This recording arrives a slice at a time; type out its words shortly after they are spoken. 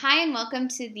Hi, and welcome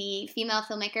to the Female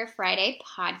Filmmaker Friday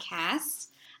podcast.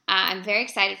 I'm very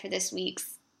excited for this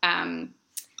week's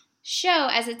show,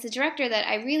 as it's a director that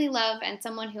I really love and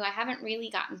someone who I haven't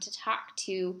really gotten to talk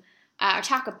to or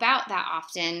talk about that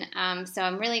often. So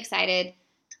I'm really excited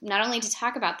not only to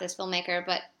talk about this filmmaker,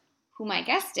 but who my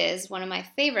guest is, one of my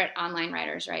favorite online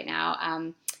writers right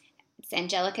now. It's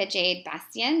Angelica Jade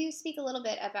Bastien. Can you speak a little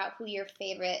bit about who your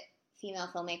favorite female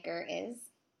filmmaker is?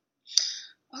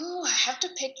 Oh, I have to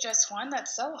pick just one.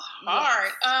 That's so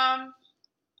hard. Yes.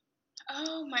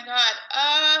 Oh my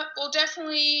God. Well,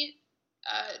 definitely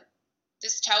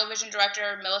this television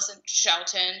director, Millicent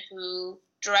Shelton, who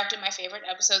directed my favorite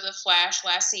episode of The Flash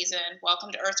last season,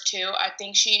 Welcome to Earth 2. I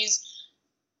think she's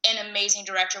an amazing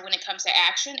director when it comes to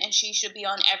action, and she should be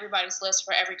on everybody's list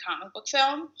for every comic book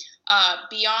film.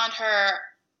 Beyond her,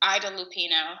 Ida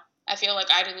Lupino. I feel like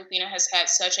Ida Lupino has had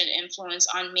such an influence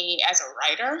on me as a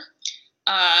writer.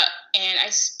 And I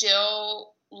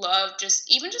still love just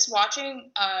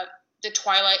watching the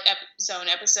Twilight Zone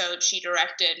episode she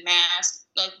directed, Mask.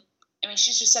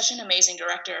 She's just such an amazing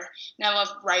director, and I love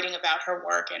writing about her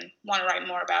work and want to write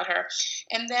more about her.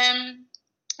 And then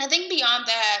I think beyond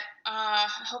that, I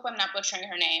hope I'm not butchering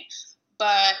her name,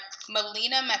 but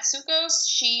Melina Matsoukas,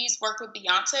 she's worked with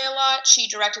Beyonce a lot. She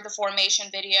directed the Formation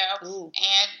video,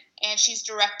 and she's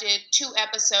directed 2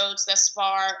 episodes thus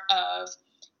far of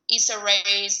Issa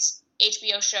Rae's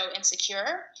HBO show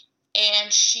Insecure,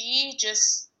 and she's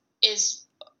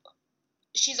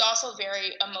also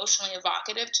very emotionally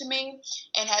evocative to me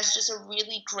and has just a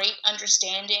really great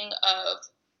understanding of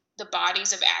the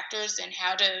bodies of actors and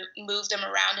how to move them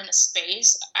around in a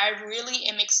space. I really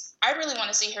want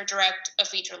to see her direct a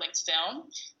feature-length film.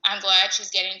 I'm glad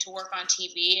she's getting to work on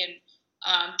TV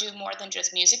and do more than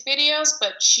just music videos,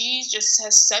 but she just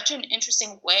has such an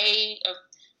interesting way of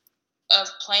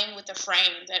playing with the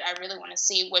frame that I really want to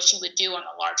see what she would do on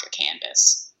a larger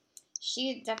canvas.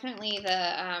 She definitely,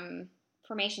 the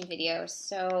Formation video is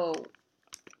so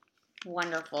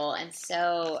wonderful and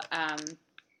so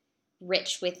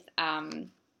rich with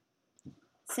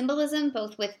symbolism,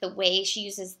 both with the way she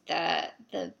uses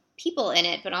the people in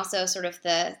it, but also sort of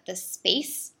the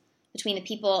space between the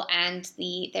people and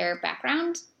their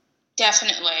background.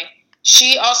 Definitely.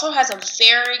 She also has a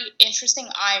very interesting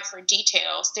eye for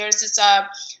details. There's this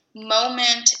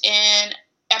moment in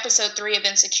episode 3 of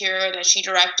Insecure that she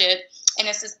directed, and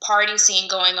it's this party scene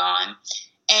going on.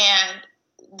 And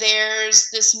there's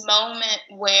this moment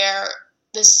where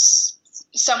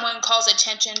someone calls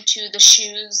attention to the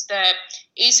shoes that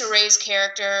Issa Rae's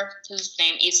character, who's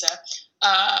named Issa,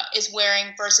 is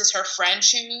wearing versus her friend's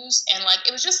shoes. And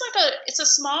it was just it's a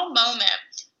small moment,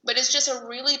 but it's just a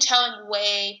really telling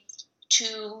way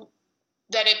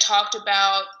that it talked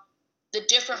about the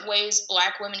different ways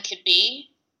Black women could be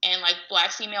and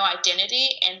Black female identity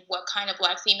and what kind of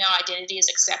Black female identity is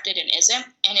accepted and isn't.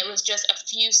 And it was just a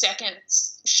few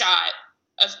seconds shot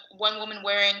of one woman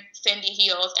wearing Fendi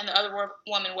heels and the other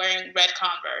woman wearing red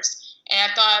Converse.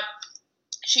 And I thought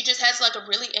she just has a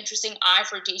really interesting eye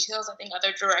for details I think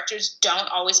other directors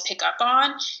don't always pick up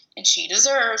on. And she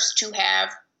deserves to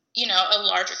have, a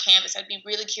larger canvas. I'd be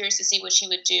really curious to see what she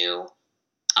would do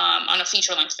on a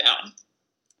feature-length film.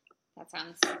 That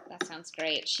sounds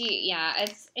great.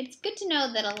 It's good to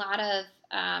know that a lot of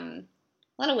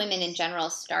women in general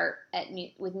start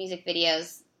with music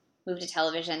videos, move to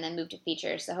television, then move to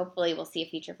features. So hopefully we'll see a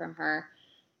feature from her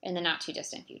in the not too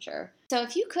distant future. So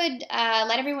if you could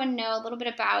let everyone know a little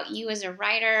bit about you as a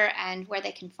writer and where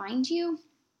they can find you.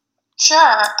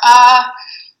 Sure.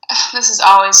 This is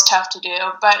always tough to do,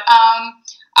 but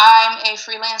I'm a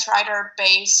freelance writer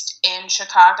based in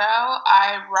Chicago.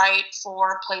 I write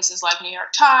for places like New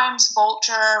York Times,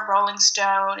 Vulture, Rolling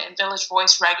Stone, and Village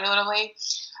Voice regularly.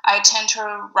 I tend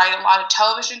to write a lot of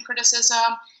television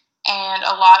criticism and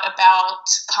a lot about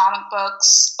comic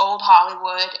books, old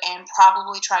Hollywood, and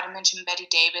probably try to mention Betty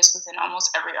Davis within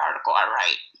almost every article I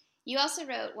write. You also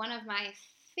wrote one of my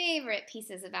favorite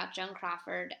pieces about Joan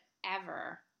Crawford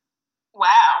ever.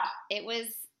 Wow. It was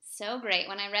so great.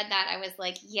 When I read that, I was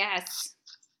like, yes,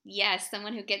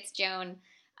 someone who gets Joan.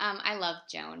 I love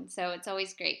Joan, so it's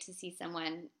always great to see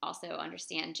someone also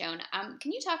understand Joan.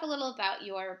 Can you talk a little about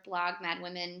your blog, Mad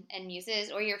Women and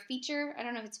Muses, or your feature? I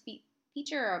don't know if it's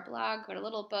feature or a blog or a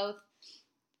little both,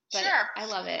 but sure. I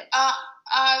love it.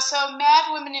 So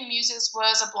Mad Women and Muses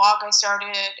was a blog I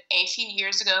started a few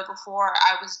years ago before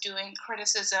I was doing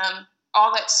criticism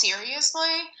all that seriously,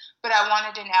 but I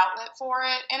wanted an outlet for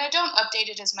it, and I don't update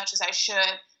it as much as I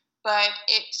should, but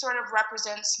it sort of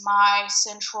represents my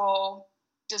central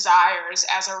desires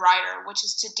as a writer, which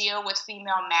is to deal with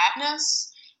female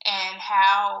madness and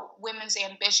how women's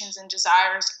ambitions and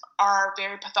desires are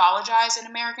very pathologized in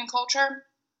American culture.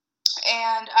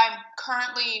 And I'm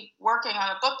currently working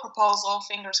on a book proposal,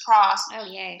 fingers crossed,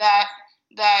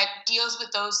 that deals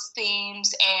with those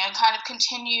themes and kind of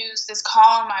continues this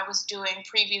column I was doing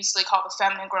previously called The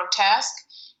Feminine Grotesque.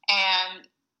 And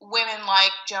women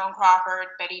like Joan Crawford,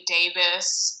 Betty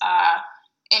Davis,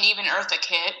 and even Eartha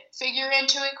Kitt figure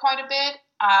into it quite a bit.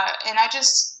 And I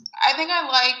think I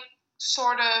like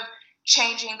sort of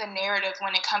changing the narrative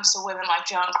when it comes to women like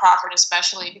Joan Crawford,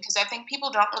 especially because I think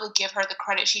people don't really give her the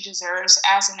credit she deserves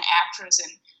as an actress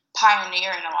and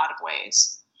pioneer in a lot of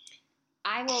ways.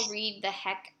 I will read the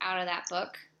heck out of that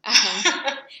book.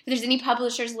 If there's any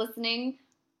publishers listening,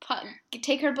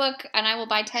 take her book and I will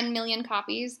buy 10 million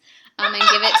copies and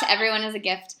give it to everyone as a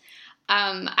gift.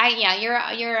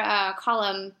 Your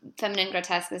column, Feminine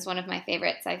Grotesque, is one of my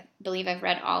favorites. I believe I've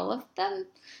read all of them.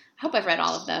 I hope I've read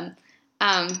all of them.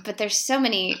 But there's so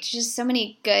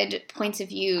many good points of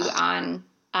view on,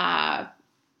 I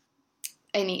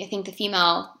think the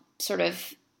female sort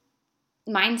of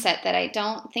mindset that I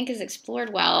don't think is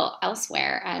explored well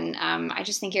elsewhere. And I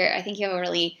think you have a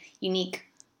really unique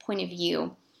point of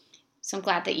view. So I'm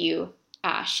glad that you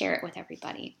share it with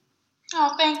everybody.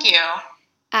 Oh, thank you.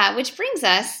 Which brings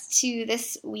us to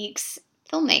this week's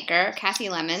filmmaker, Kasi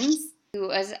Lemmons, who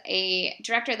was a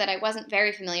director that I wasn't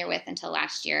very familiar with until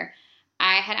last year.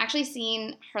 I had actually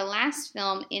seen her last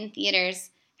film in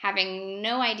theaters, having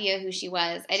no idea who she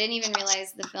was. I didn't even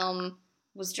realize the film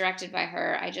was directed by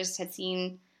her. I just had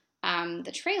seen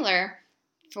the trailer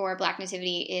for Black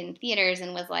Nativity in theaters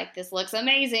and was like, this looks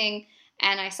amazing.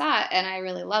 And I saw it and I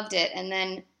really loved it. And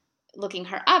then looking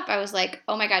her up, I was like,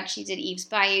 oh my God, she did Eve's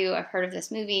Bayou. I've heard of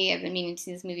this movie. I've been meaning to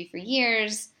see this movie for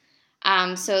years.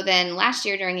 So then last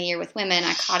year during A Year with Women,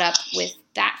 I caught up with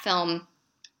that film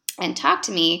and Talk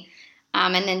to Me.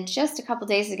 And then just a couple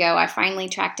days ago, I finally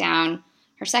tracked down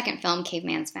her second film,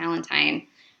 Caveman's Valentine.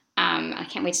 I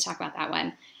can't wait to talk about that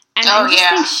one. And I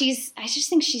just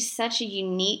think she's such a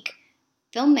unique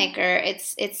filmmaker.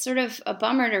 It's sort of a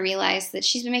bummer to realize that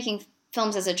she's been making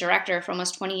films as a director for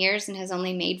almost 20 years and has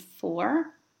only made 4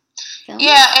 films.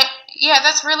 Yeah,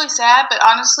 that's really sad. But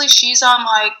honestly, she's on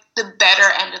like the better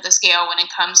end of the scale when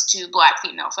it comes to Black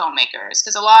female filmmakers.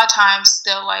 Because a lot of times,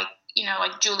 still like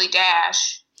Julie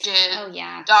Dash did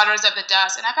Daughters of the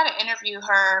Dust, and I got to interview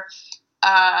her.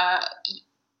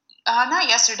 Not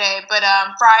yesterday, but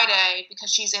Friday,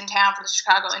 because she's in town for the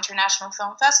Chicago International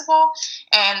Film Festival,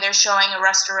 and they're showing a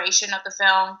restoration of the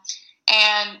film,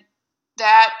 and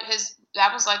that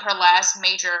was like her last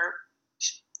major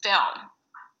film,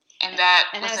 and that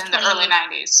was in the early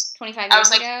 90s. 25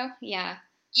 years ago? Yeah.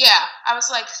 Yeah, I was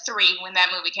like 3 when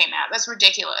that movie came out. That's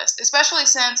ridiculous, especially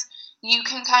since you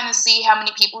can kind of see how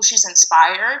many people she's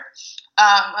inspired.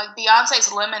 Like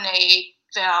Beyonce's Lemonade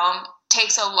film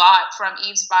takes a lot from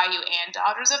Eve's Bayou and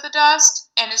Daughters of the Dust,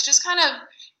 and it's just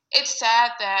it's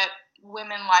sad that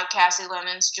women like Kasi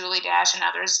Lemmons, Julie Dash, and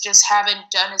others just haven't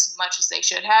done as much as they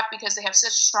should have because they have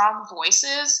such strong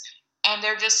voices and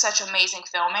they're just such amazing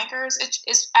filmmakers.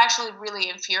 It's actually really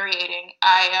infuriating.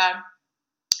 I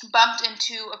bumped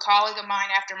into a colleague of mine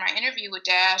after my interview with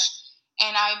Dash,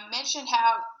 and I mentioned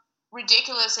how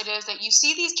ridiculous it is that you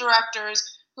see these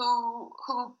directors who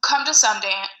come to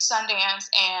Sundance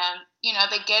and,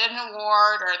 they get an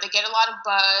award or they get a lot of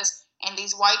buzz, and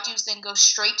these white dudes then go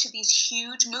straight to these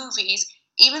huge movies,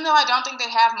 even though I don't think they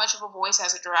have much of a voice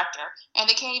as a director, and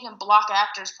they can't even block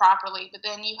actors properly. But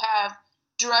then you have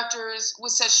directors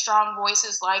with such strong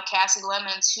voices like Kasi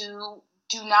Lemmons who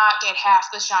do not get half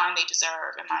the shine they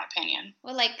deserve, in my opinion.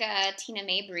 Well, like Tina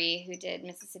Mabry, who did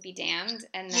Mississippi Damned,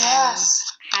 and then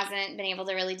hasn't been able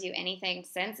to really do anything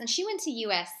since. And she went to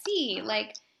USC.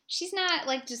 Like, she's not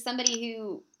like just somebody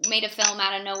who made a film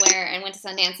out of nowhere and went to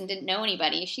Sundance and didn't know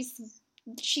anybody.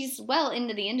 She's well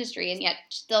into the industry, and yet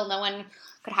still no one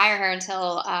could hire her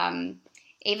until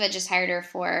Ava just hired her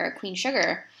for Queen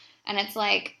Sugar. And it's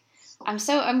like,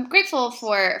 I'm grateful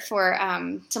for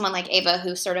someone like Ava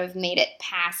who sort of made it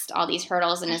past all these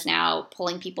hurdles and is now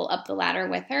pulling people up the ladder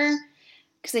with her.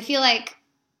 Because I feel like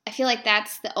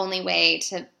that's the only way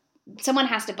to. Someone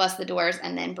has to bust the doors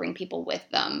and then bring people with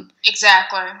them.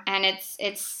 Exactly. And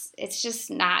it's just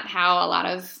not how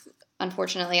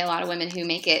unfortunately a lot of women who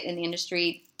make it in the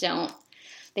industry don't.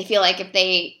 They feel like if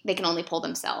they can only pull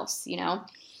themselves,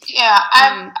 Yeah,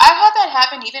 I've had that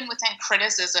happen even within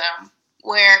criticism,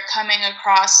 where coming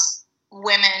across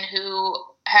women who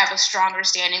have a stronger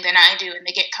standing than I do, and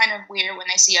they get kind of weird when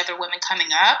they see other women coming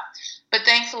up. But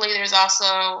thankfully, there's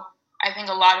also, I think,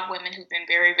 a lot of women who've been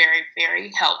very, very,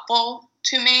 very helpful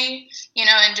to me,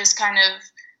 and just kind of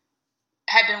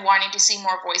have been wanting to see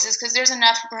more voices, because there's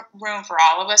enough room for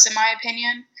all of us, in my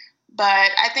opinion. But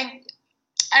I think,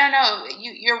 I don't know,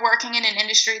 you're working in an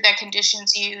industry that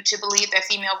conditions you to believe that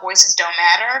female voices don't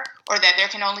matter, or that there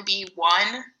can only be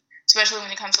one, especially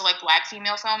when it comes to like Black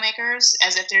female filmmakers,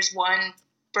 as if there's one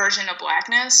version of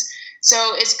Blackness.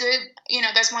 So it's good,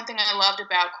 that's one thing I loved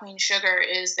about Queen Sugar,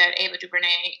 is that Ava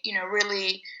DuVernay,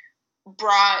 really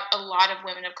brought a lot of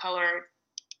women of color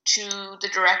to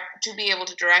be able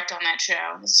to direct on that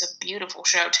show. It's a beautiful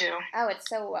show too. Oh, it's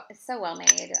so well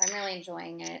made. I'm really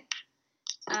enjoying it.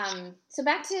 So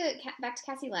back to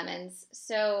Kasi Lemmons.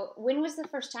 So when was the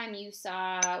first time you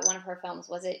saw one of her films?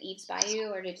 Was it Eve's Bayou,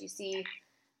 or did you see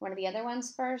one of the other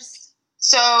ones first?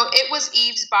 So it was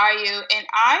Eve's Bayou, and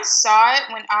I saw it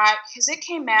because it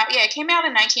came out. Yeah, it came out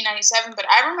in 1997, but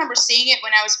I remember seeing it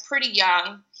when I was pretty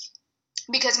young,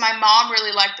 because my mom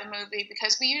really liked the movie,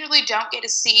 because we usually don't get to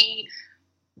see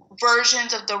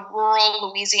versions of the rural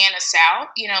Louisiana South,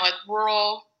 like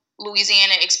rural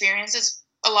Louisiana experiences.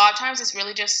 A lot of times it's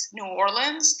really just New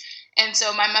Orleans. And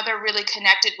so my mother really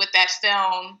connected with that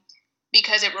film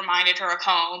because it reminded her of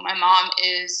home. My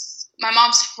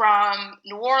mom's from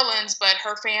New Orleans, but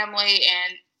her family,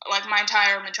 and like my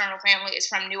entire maternal family, is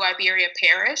from New Iberia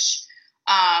Parish.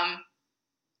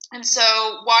 And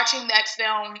so watching that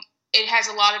film, it has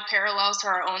a lot of parallels to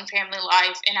our own family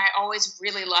life, and I always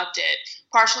really loved it,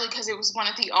 partially because it was one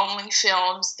of the only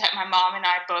films that my mom and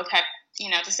I both had,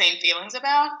 the same feelings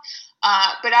about.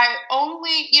 But I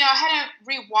hadn't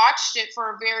rewatched it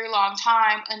for a very long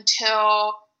time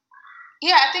until,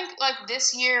 I think like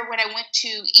this year when I went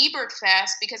to Ebert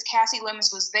Fest, because Kasi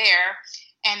Lemmons was there,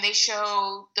 and they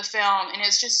showed the film, and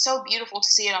it's just so beautiful to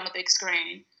see it on the big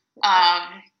screen.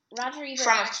 Roger Ebert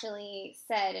actually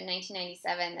said in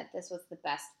 1997 that this was the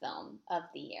best film of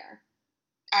the year.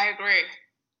 I agree.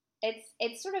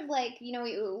 It's sort of like,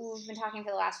 we've been talking for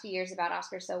the last few years about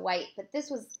Oscars So White, but this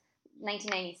was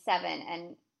 1997,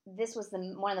 and this was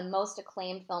one of the most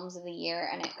acclaimed films of the year,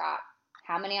 and it got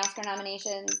how many Oscar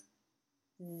nominations?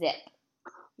 Zip.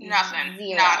 Nothing.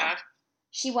 0. Nada.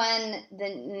 She won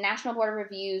the National Board of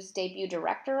Review's Debut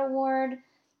Director Award.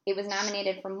 It was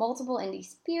nominated for multiple Indie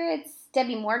Spirits.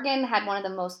 Debbie Morgan had one of the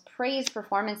most praised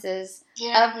performances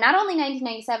of not only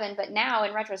 1997, but now,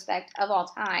 in retrospect, of all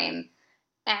time.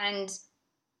 And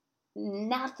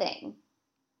nothing.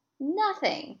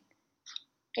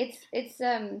 It's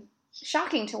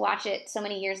shocking to watch it so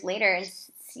many years later and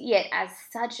see it as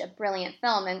such a brilliant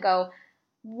film and go,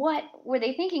 what were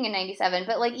they thinking in 97?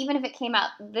 But like, even if it came out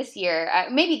this year,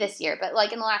 maybe this year, but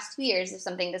like in the last 2 years, if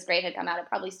something this great had come out, it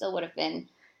probably still would have been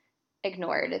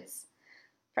ignored. It's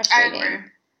frustrating. I agree.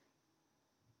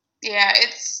 Yeah,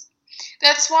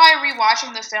 that's why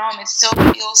rewatching the film, it still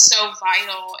feels so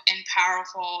vital and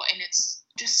powerful, and it's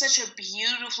just such a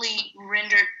beautifully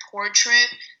rendered portrait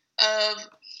of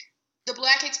the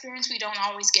Black experience we don't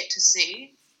always get to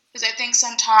see. Because I think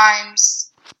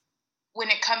sometimes when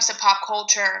it comes to pop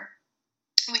culture,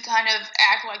 we kind of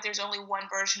act like there's only one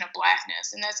version of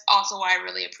Blackness, and that's also why I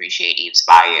really appreciate Eve's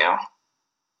Bayou.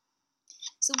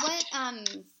 So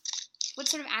what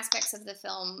sort of aspects of the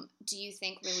film do you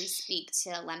think really speak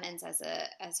to Lemmons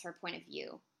as her point of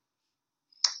view?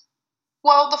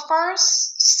 Well, the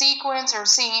first sequence or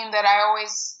scene that I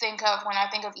always think of when I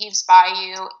think of Eve's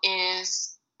Bayou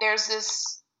is there's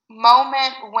this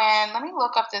moment when, let me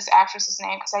look up this actress's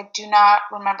name because I do not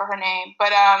remember her name, but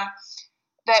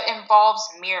that involves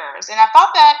mirrors. And I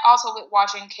thought that also with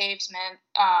watching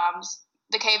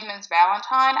The Caveman's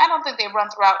Valentine. I don't think they run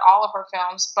throughout all of her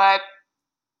films, but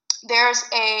there's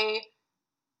a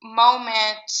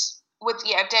moment with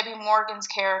Debbie Morgan's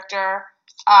character,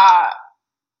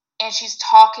 and she's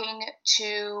talking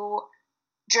to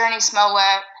Journey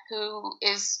Smollett, who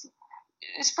is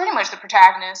pretty much the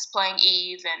protagonist playing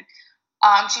Eve,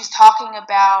 and she's talking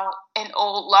about an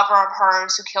old lover of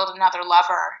hers who killed another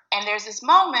lover. And there's this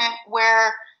moment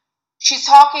where she's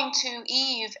talking to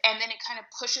Eve, and then it kind of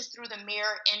pushes through the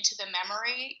mirror into the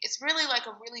memory. It's really like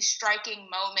a really striking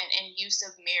moment and use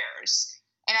of mirrors.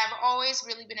 And I've always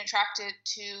really been attracted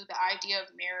to the idea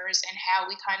of mirrors and how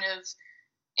we kind of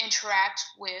interact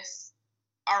with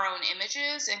our own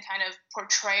images and kind of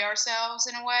portray ourselves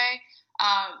in a way.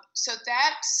 So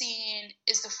that scene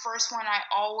is the first one I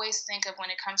always think of when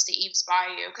it comes to Eve's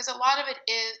Bayou, because a lot of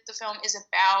the film is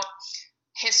about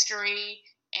history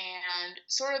and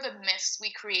sort of the myths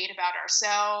we create about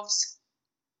ourselves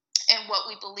and what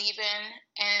we believe in.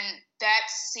 And that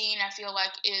scene, I feel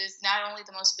like, is not only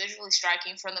the most visually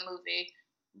striking from the movie,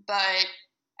 but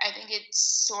I think it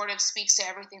sort of speaks to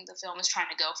everything the film is trying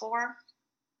to go for.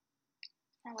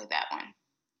 Probably that one.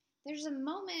 There's a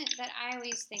moment that I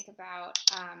always think about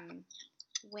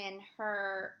when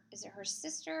her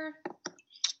sister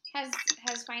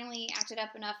has finally acted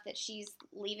up enough that she's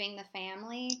leaving the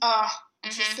family.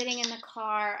 And she's sitting in the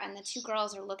car, and the two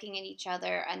girls are looking at each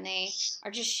other, and they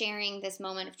are just sharing this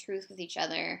moment of truth with each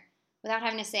other without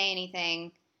having to say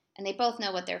anything. And they both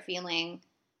know what they're feeling,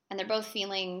 and they're both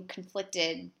feeling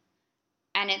conflicted.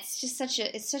 And it's just such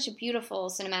a beautiful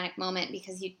cinematic moment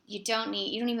because you don't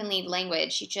even need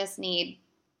language. You just need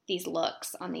these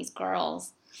looks on these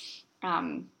girls.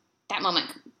 That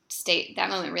moment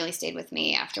really stayed with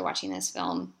me after watching this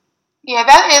film. Yeah,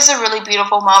 that is a really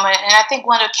beautiful moment, and I think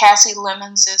one of Kasi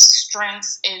Lemmons'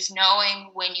 strengths is knowing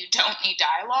when you don't need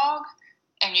dialogue,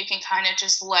 and you can kind of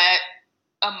just let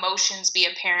emotions be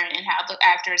apparent in how the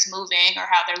actor is moving or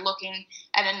how they're looking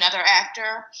at another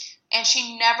actor. And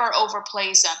she never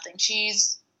overplays something.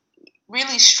 She's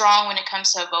really strong when it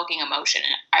comes to evoking emotion,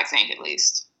 I think, at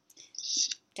least.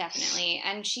 Definitely.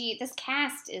 And this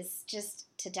cast is just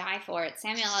to die for. It's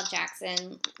Samuel L.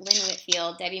 Jackson, Lynn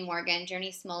Whitfield, Debbie Morgan,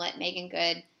 Jurnee Smollett, Meagan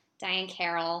Good, Diahann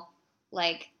Carroll.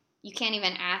 Like, you can't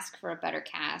even ask for a better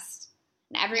cast.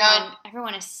 And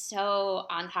everyone is so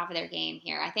on top of their game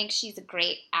here. I think she's a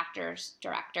great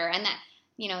director, and that,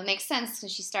 it makes sense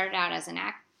because she started out as an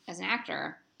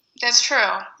actor. That's true.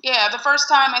 Yeah, the first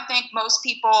time I think most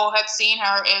people had seen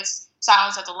her is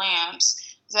Silence of the Lambs.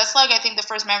 That's I think the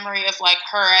first memory of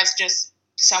her as just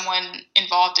someone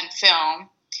involved in film.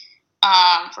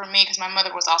 For me, because my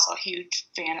mother was also a huge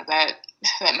fan of that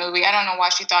movie. I don't know why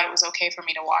she thought it was okay for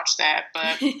me to watch that,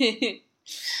 but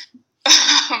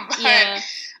yeah.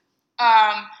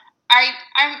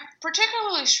 I'm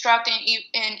particularly struck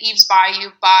in Eve's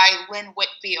Bayou by Lynn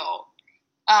Whitfield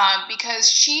because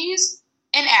she's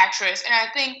an actress, and I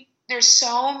think there's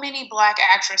so many black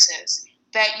actresses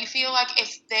that you feel like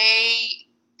if they,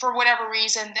 for whatever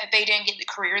reason, that they didn't get the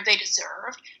career they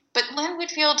deserved. But Lynn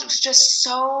Whitfield was just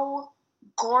so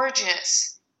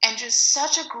gorgeous and just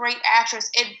such a great actress.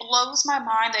 It blows my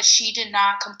mind that she did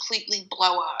not completely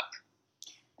blow up.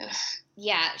 Ugh.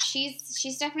 Yeah,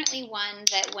 she's definitely one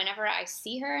that whenever I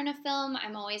see her in a film,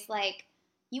 I'm always like,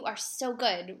 you are so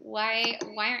good. Why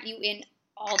aren't you in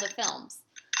all the films?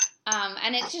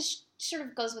 And it just sort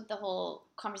of goes with the whole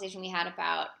conversation we had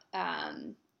about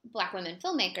black women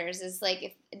filmmakers, is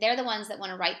if they're the ones that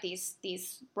want to write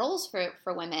these roles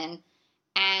for women,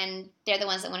 and they're the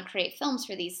ones that want to create films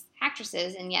for these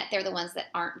actresses, and yet they're the ones that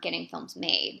aren't getting films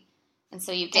made. And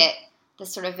so you get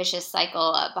this sort of vicious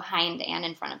cycle behind and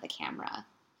in front of the camera.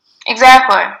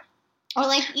 Exactly.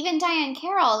 Or even Diahann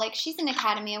Carroll, she's an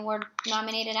Academy Award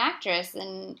nominated actress,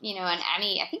 and an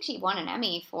Emmy. I think she won an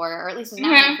Emmy or at least was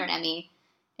nominated for an Emmy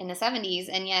in the 70s,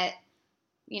 and yet,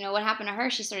 what happened to her?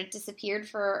 She sort of disappeared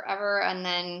forever, and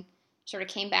then sort of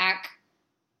came back.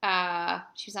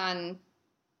 She was on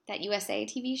that USA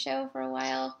TV show for a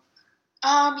while.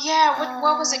 Yeah.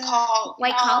 What was it called?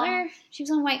 White Collar. She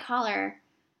was on White Collar.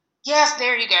 Yes,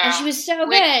 there you go. And she was so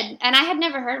good, and I had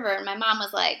never heard of her. And my mom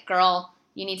was like, "Girl,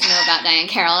 you need to know about Diahann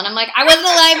Carroll." And I'm like, "I wasn't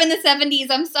alive in the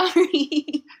 70s. I'm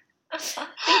sorry."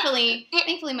 Thankfully,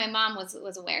 my mom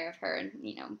was aware of her and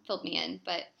filled me in.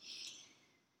 But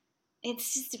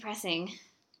it's just depressing.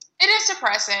 It is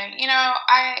depressing.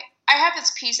 I have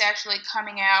this piece actually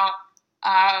coming out.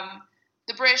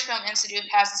 The British Film Institute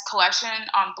has this collection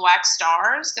on Black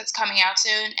stars that's coming out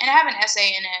soon, and I have an essay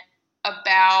in it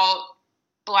about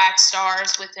Black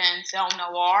stars within film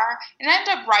noir, and I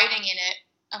ended up writing in it,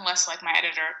 unless my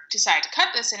editor decided to cut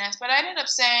this in it, but I ended up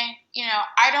saying,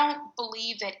 I don't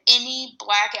believe that any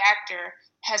Black actor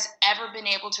has ever been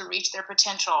able to reach their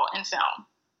potential in film.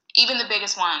 Even the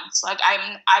biggest ones. I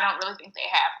don't really think they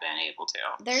have been able to.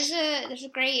 There's a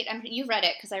great, you read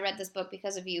it because I read this book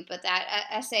because of you, but that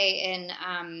essay in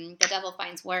The Devil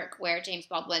Finds Work, where James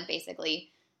Baldwin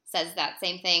basically says that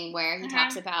same thing, where he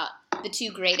talks about the two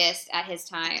greatest at his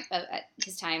time.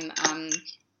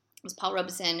 Was Paul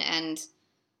Robeson and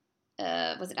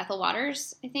was it Ethel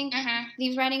Waters? I think he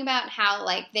was writing about how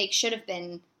they should have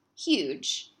been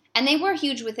huge, and they were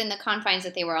huge within the confines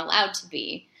that they were allowed to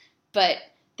be, but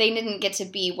they didn't get to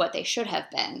be what they should have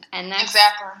been, and that's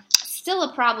still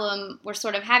a problem we're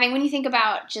sort of having. When you think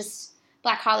about just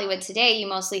Black Hollywood today, you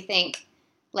mostly think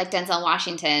Denzel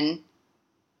Washington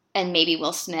and maybe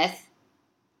Will Smith.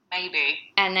 Maybe.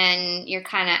 And then you're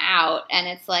kind of out, and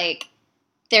it's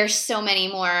there's so many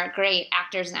more great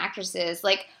actors and actresses.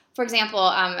 For example,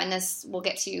 and this we'll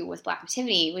get to with Black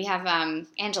Nativity, we have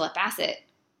Angela Bassett.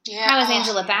 Yeah. How is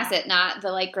Angela Bassett not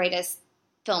the greatest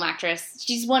film actress?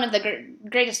 She's one of the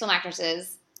greatest film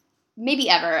actresses maybe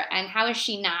ever, and how is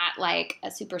she not a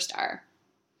superstar?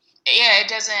 yeah, it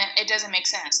doesn't make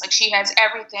sense. Like, she has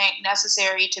everything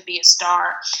necessary to be a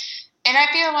star. And I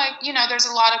feel like, there's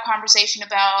a lot of conversation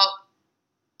about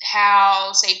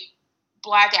how, say,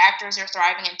 Black actors are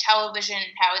thriving in television,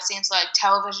 and how it seems like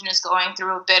television is going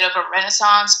through a bit of a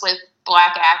renaissance with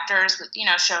Black actors, with,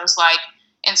 shows like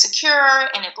Insecure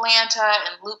and Atlanta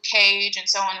and Luke Cage and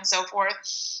so on and so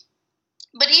forth.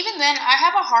 But even then, I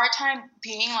have a hard time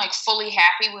being, like, fully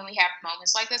happy when we have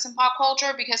moments like this in pop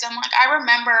culture, because I'm like, I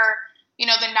remember, the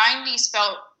 90s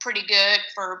felt pretty good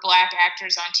for Black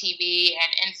actors on TV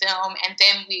and in film, and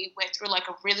then we went through, like,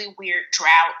 a really weird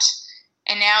drought,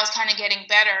 and now it's kind of getting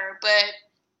better. But,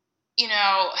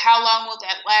 how long will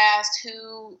that last?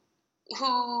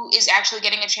 Who is actually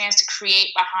getting a chance to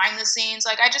create behind the scenes?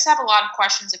 Like, I just have a lot of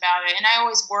questions about it, and I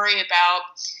always worry about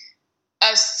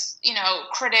us,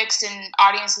 critics and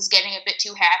audiences getting a bit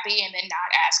too happy and then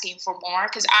not asking for more,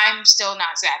 because I'm still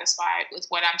not satisfied with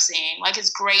what I'm seeing. Like, it's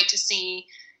great to see,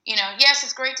 yes,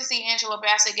 it's great to see Angela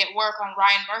Bassett get work on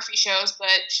Ryan Murphy shows, but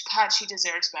God, she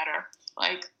deserves better.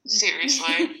 Like,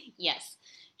 seriously. Yes,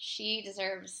 she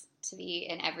deserves to be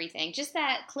in everything. Just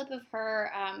that clip of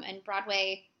her in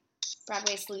Broadway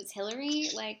Salutes Hillary,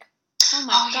 like, oh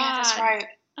my God. Yeah, that's right.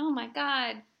 Oh my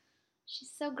God.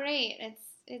 She's so great.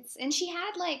 And she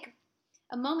had, like,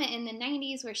 a moment in the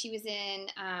 90s where she was in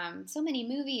so many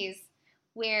movies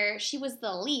where she was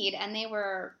the lead and they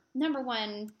were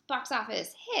 #1 box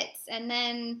office hits, and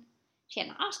then she had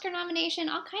an Oscar nomination,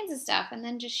 all kinds of stuff, and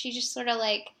then she just sort of,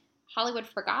 like, Hollywood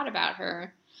forgot about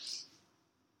her.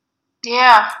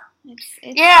 Yeah. It's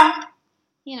yeah.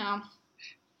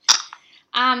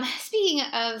 Speaking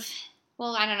of,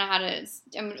 well, I don't know how to,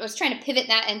 I was trying to pivot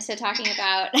that into talking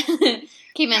about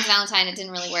Caveman's Valentine. It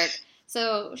didn't really work.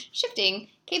 So, shifting,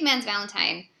 Caveman's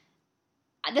Valentine.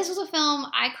 This was a film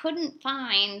I couldn't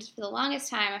find for the longest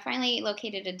time. I finally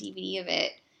located a DVD of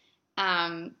it.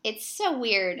 It's so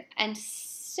weird and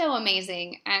so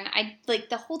amazing. And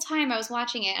the whole time I was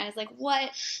watching it, I was like,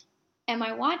 what am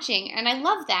I watching? And I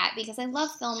love that, because I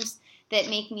love films that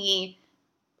make me,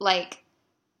 like,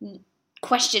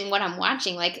 question what I'm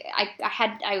watching. Like,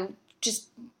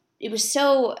 it was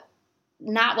so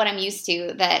not what I'm used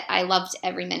to that I loved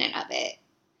every minute of it.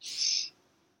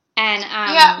 And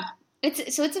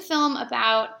it's a film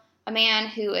about a man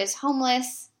who is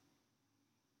homeless,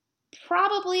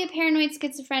 probably a paranoid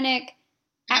schizophrenic,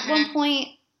 at one point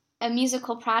a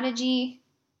musical prodigy,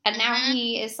 and now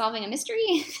he is solving a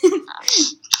mystery.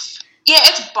 Yeah,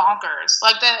 it's bonkers.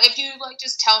 Like, if you, like,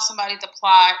 just tell somebody the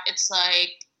plot, it's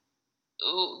like,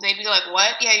 ooh, they'd be like,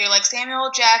 what? Yeah, you're like, Samuel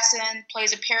Jackson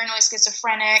plays a paranoid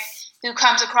schizophrenic who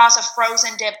comes across a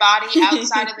frozen dead body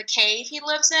outside of the cave he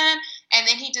lives in, and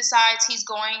then he decides he's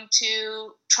going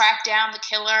to track down the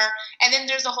killer. And then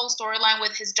there's a whole storyline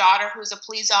with his daughter, who's a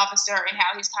police officer, and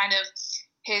how he's kind of,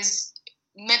 his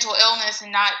mental illness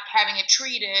and not having it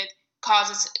treated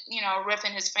causes, a rift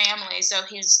in his family, so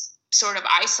he's sort of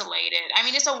isolated. I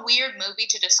mean, it's a weird movie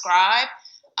to describe,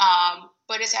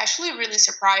 but it's actually really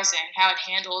surprising how it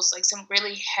handles, like, some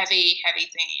really heavy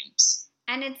themes.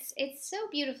 And it's so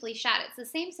beautifully shot. It's the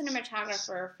same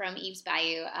cinematographer from Eve's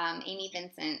Bayou, Amy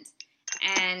Vincent.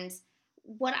 And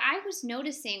what I was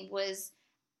noticing was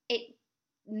it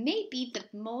may be the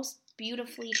most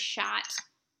beautifully shot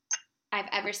I've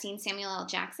ever seen Samuel L.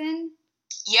 Jackson.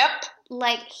 Yep.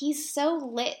 Like, he's so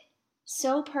lit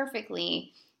so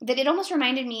perfectly that it almost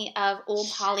reminded me of old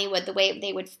Hollywood, the way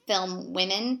they would film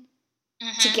women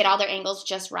to get all their angles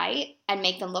just right and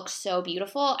make them look so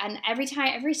beautiful. And every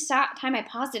time I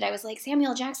paused it, I was like,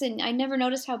 Samuel Jackson, I never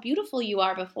noticed how beautiful you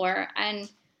are before. And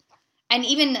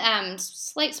even,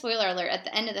 slight spoiler alert, at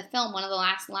the end of the film, one of the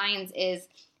last lines is,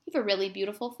 you have a really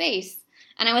beautiful face.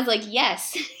 And I was like,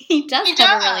 yes, he does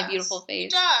have a really beautiful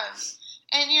face. He does.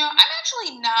 And, I'm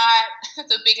actually not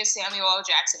the biggest Samuel L.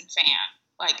 Jackson fan,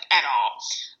 like, at all.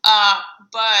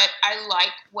 But I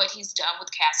like what he's done with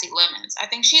Kasi Lemmons. I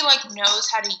think she, like, knows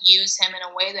how to use him in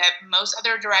a way that most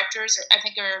other directors, I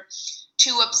think, are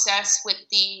too obsessed with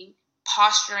the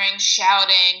posturing,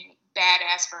 shouting,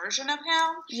 badass version of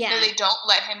him. Yeah. That they don't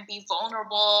let him be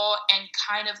vulnerable and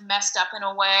kind of messed up in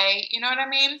a way. You know what I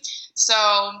mean? So...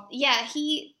 yeah,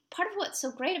 part of what's so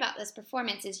great about this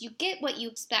performance is you get what you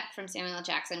expect from Samuel L.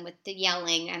 Jackson with the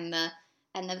yelling and the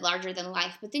larger than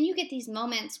life, but then you get these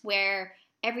moments where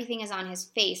everything is on his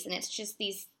face, and it's just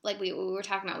these, like we were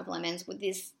talking about with Lemmons, with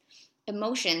these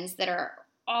emotions that are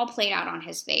all played out on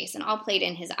his face and all played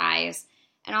in his eyes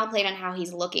and all played on how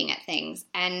he's looking at things.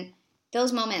 And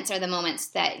those moments are the moments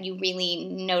that you really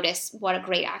notice what a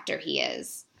great actor he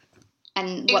is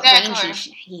and what range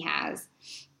he has.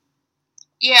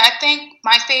 Yeah, I think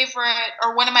my favorite,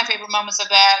 or one of my favorite moments of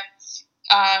that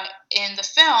in the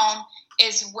film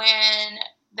is when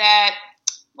that,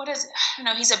 what is it? I don't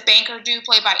know, he's a banker dude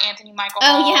played by Anthony Michael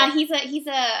Hall. Oh yeah, he's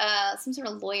a some sort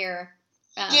of lawyer.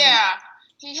 Yeah,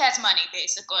 he has money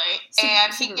basically,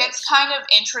 and he gets kind of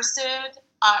interested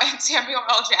in Samuel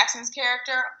L. Jackson's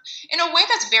character in a way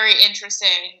that's very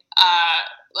interesting.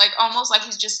 Like almost like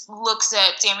he just looks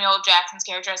at Samuel L. Jackson's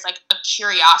character as like a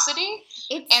curiosity,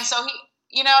 and so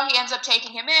he ends up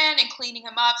taking him in and cleaning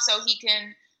him up so he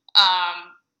can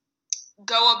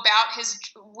go about his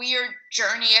weird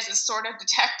journey as a sort of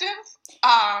detective.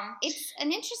 It's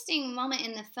an interesting moment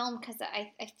in the film because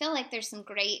I feel like there's some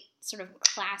great sort of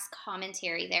class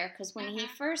commentary there, because when he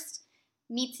first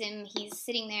meets him, he's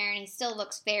sitting there and he still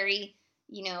looks very,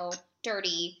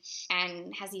 dirty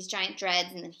and has these giant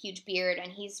dreads and a huge beard,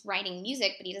 and he's writing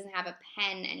music, but he doesn't have a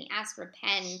pen, and he asks for a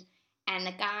pen, and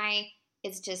the guy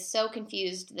is just so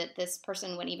confused that this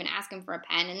person would even ask him for a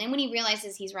pen. And then when he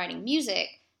realizes he's writing music,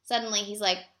 suddenly he's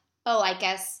like, oh, I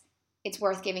guess it's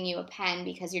worth giving you a pen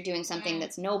because you're doing something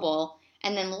that's noble.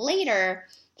 And then later,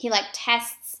 he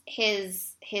tests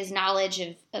his knowledge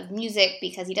of music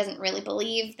because he doesn't really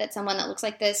believe that someone that looks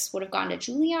like this would have gone to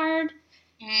Juilliard.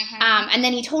 And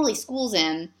then he totally schools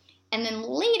him. And then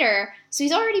later, so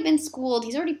he's already been schooled,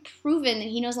 he's already proven that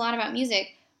he knows a lot about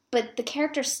music, but the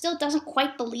character still doesn't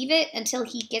quite believe it until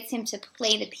he gets him to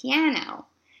play the piano.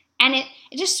 And it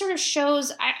just sort of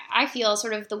shows, I feel,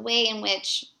 sort of the way in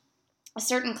which a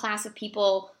certain class of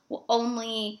people will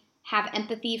only have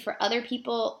empathy for other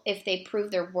people if they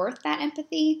prove they're worth that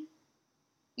empathy.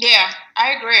 Yeah,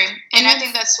 I agree. And I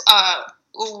think that's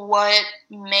what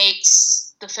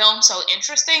makes the film so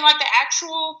interesting. Like the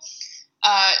actual,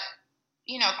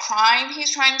 crime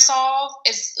he's trying to solve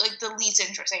is like the least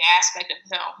interesting aspect of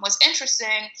the film. What's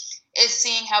interesting is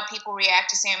seeing how people react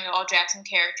to Samuel L. Jackson's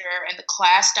character and the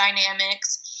class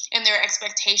dynamics and their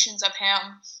expectations of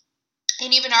him,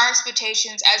 and even our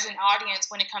expectations as an audience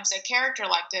when it comes to a character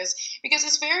like this, because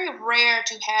it's very rare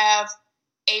to have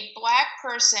a Black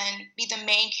person be the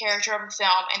main character of a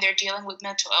film and they're dealing with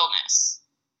mental illness,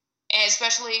 and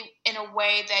especially in a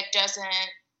way that doesn't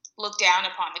look down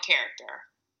upon the character.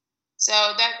 So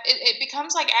that it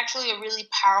becomes like actually a really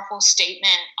powerful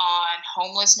statement on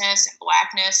homelessness and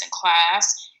Blackness and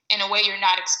class in a way you're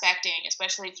not expecting,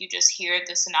 especially if you just hear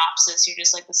the synopsis. You're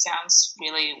just like, this sounds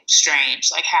really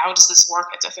strange. Like, how does this work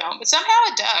as a film? But somehow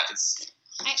it does.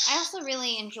 I also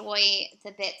really enjoy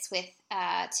the bits with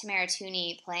Tamara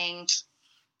Tooney playing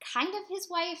kind of his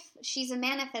wife. She's a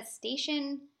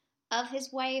manifestation of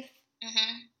his wife.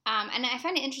 And I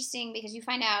find it interesting because you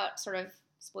find out, sort of,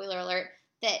 spoiler alert,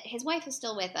 that his wife is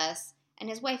still with us, and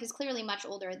his wife is clearly much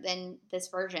older than this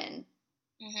version.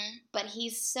 But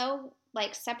he's so,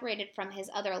 separated from his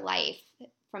other life,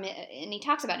 from it, and he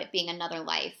talks about it being another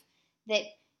life, that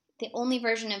the only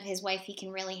version of his wife he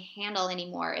can really handle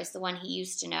anymore is the one he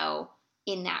used to know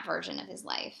in that version of his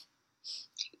life.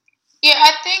 Yeah,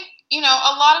 I think,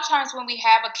 a lot of times when we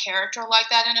have a character like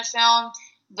that in a film,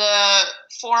 the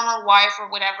former wife or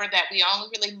whatever that we only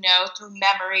really know through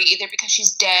memory, either because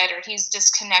she's dead or he's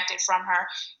disconnected from her,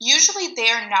 usually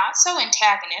they're not so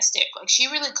antagonistic. Like, she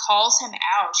really calls him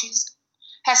out.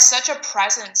 Has such a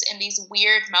presence in these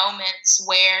weird moments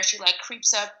where she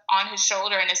creeps up on his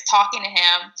shoulder and is talking to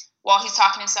him while he's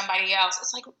talking to somebody else.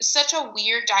 It's such a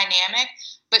weird dynamic,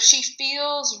 but she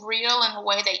feels real in a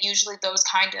way that usually those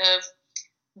kind of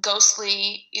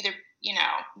ghostly, either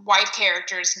wife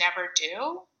characters never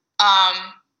do.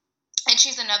 And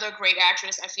she's another great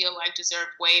actress I feel like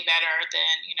deserved way better than,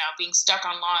 being stuck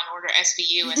on Law and Order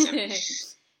SVU as a...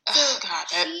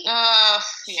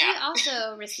 She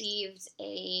also received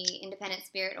a Independent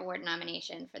Spirit Award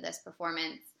nomination for this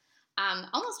performance.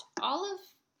 Almost all of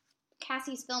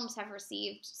Cassie's films have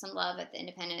received some love at the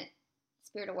Independent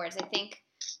Spirit Awards. I think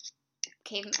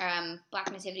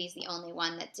Black Nativity is the only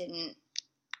one that didn't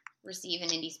receive an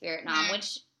Indie Spirit nom,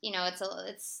 which, it's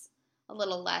a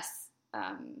little less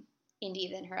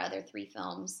indie than her other three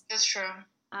films. That's true.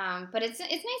 But it's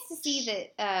nice to see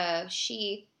that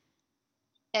she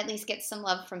at least gets some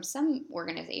love from some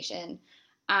organization.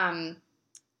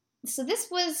 So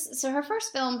her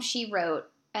first film she wrote,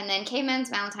 and then K-Men's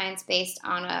Valentine's based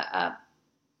on a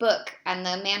book, and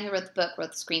the man who wrote the book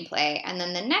wrote the screenplay. And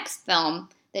then the next film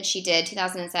that she did,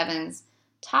 2007's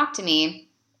Talk to Me,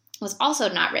 was also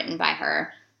not written by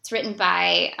her. It's written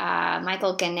by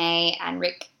Michael Ganay and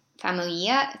Rick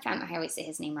Famuyiwa. I always say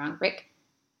his name wrong. Rick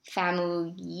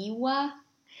Famuyiwa.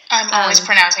 I'm always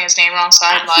pronouncing his name wrong, so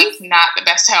I'm not the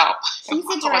best help. He's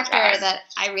a director that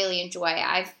I really enjoy.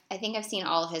 I think I've seen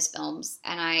all of his films,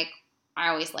 and I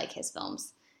always like his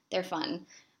films. They're fun.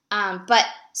 But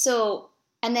so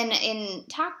And then in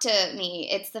Talk to Me,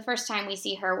 it's the first time we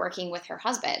see her working with her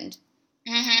husband,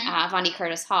 Vondie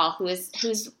Curtis Hall, who's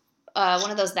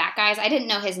one of those that guys. I didn't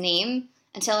know his name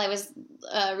until I was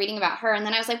reading about her, and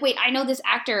then I was like, wait, I know this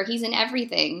actor. He's in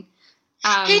everything.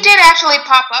 He did actually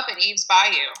pop up in Eve's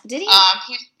Bayou. Did he?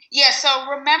 So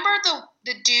remember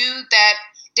the dude that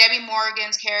Debbie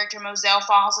Morgan's character Moselle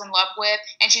falls in love with,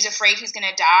 and she's afraid he's going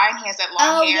to die, and he has that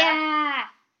long hair? Oh, yeah.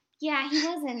 Yeah, he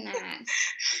was in that.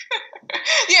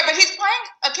 Yeah, but he's playing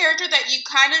a character that you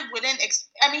kind of wouldn't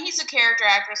he's a character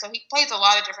actor, so he plays a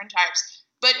lot of different types.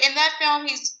 But in that film,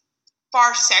 he's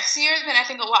far sexier than I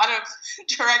think a lot of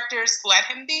directors let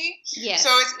him be. Yes. So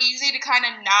it's easy to kind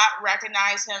of not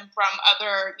recognize him from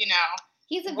other,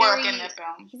 work in the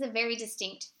film. He's a very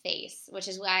distinct face, which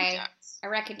is why I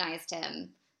recognized him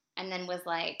and then was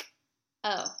like,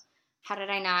 oh, how did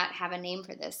I not have a name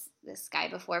for this guy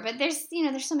before? But there's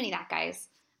so many that guys.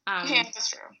 Yeah, that's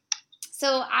true.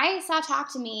 So I saw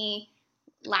Talk to Me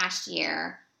last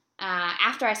year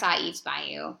after I saw Eve's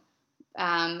Bayou.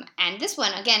 And this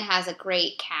one, again, has a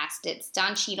great cast. It's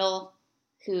Don Cheadle,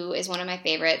 who is one of my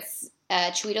favorites,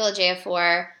 Chiwetel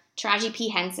Ejiofor, Taraji P.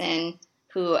 Henson,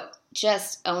 who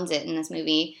just owns it in this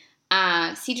movie,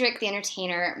 Cedric the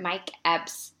Entertainer, Mike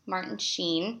Epps, Martin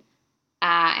Sheen,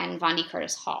 and Vondie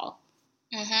Curtis Hall.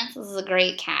 So this is a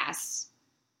great cast.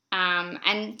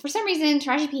 And for some reason,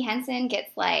 Taraji P. Henson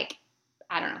gets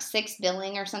 6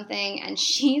 billing or something, and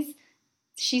she's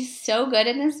so good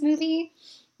in this movie.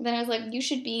 Then I was like, you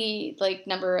should be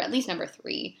at least number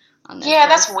 3 on this. Yeah,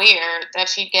 that's weird that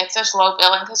she gets such low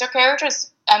billing because her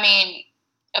character's,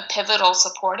 a pivotal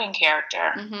supporting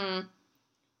character.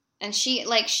 And there's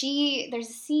a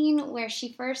scene where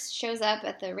she first shows up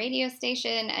at the radio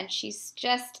station and she's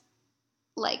just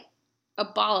like a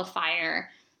ball of fire.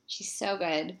 She's so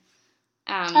good.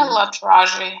 I love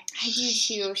Taraji. I do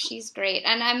too. She's great.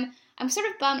 And I'm sort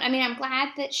of bummed. I'm glad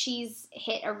that she's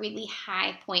hit a really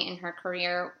high point in her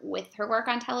career with her work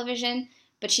on television,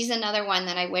 but she's another one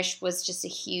that I wish was just a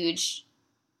huge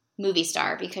movie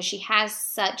star because she has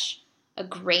such a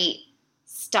great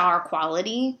star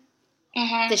quality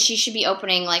that she should be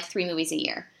opening 3 movies a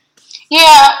year.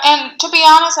 Yeah, and to be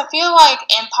honest, I feel like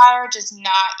Empire does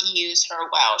not use her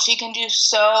well. She can do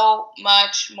so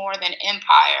much more than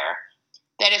Empire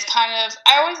that is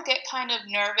I always get kind of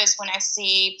nervous when I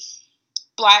see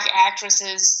Black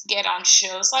actresses get on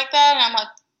shows like that, and I'm like,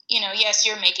 yes,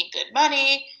 you're making good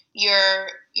money, you're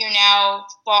now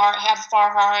have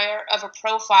far higher of a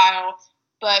profile,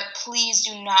 but please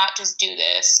do not just do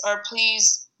this, or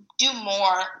please do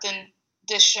more than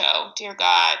this show. Dear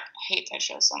God, I hate that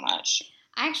show so much.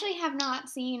 I actually have not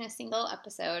seen a single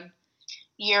episode.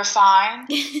 You're fine.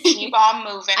 Keep on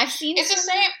moving. I've seen the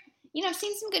same. I've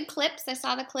seen some good clips. I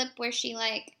saw the clip where she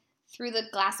threw the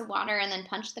glass of water and then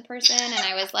punched the person, and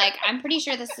I was like, I'm pretty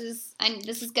sure this is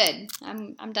good.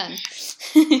 I'm done.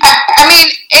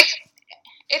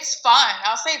 It's fun.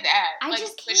 I'll say that. But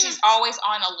she's always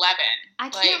on 11. I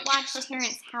can't watch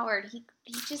Terrence Howard. He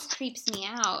just creeps me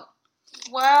out.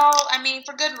 Well,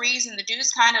 for good reason. The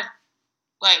dude's kind of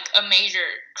a major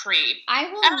creep.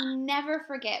 I will never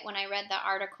forget when I read the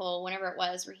article, whenever it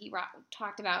was, where he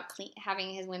talked about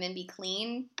having his women be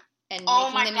clean and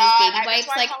making them use baby wipes. That's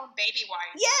why I call them baby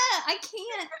wipes. Yeah, I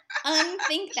can't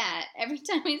unthink that every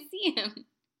time I see him.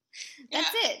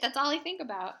 That's it. That's all I think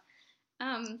about.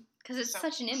 Because it's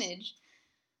such an image.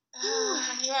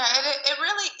 Yeah, it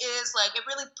really is it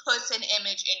really puts an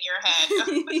image in your head.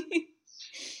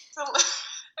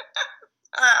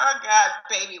 Oh God,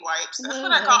 baby wipes. That's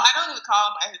what I don't even call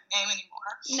him by his name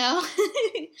anymore. No.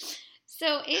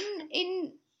 So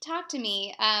in Talk to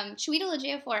Me, Chiwetel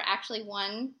Ejiofor actually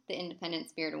won the Independent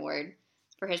Spirit Award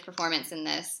for his performance in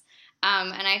this.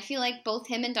 And I feel like both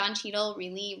him and Don Cheadle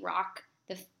really rock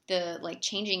the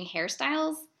changing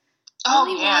hairstyles.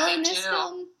 In this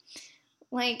film.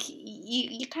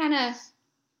 You kind of,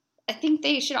 I think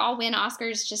they should all win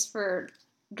Oscars just for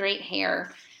great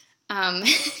hair.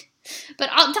 But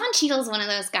Don Cheadle's one of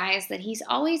those guys that he's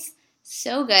always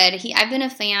so good. I've been a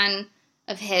fan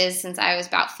of his since I was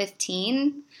about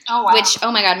 15. Oh, wow. Which,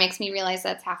 oh my God, makes me realize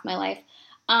that's half my life.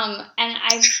 And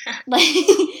I've,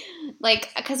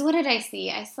 because what did I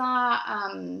see? I saw,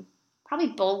 probably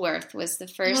Bulworth was the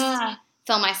first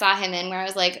film I saw him in where I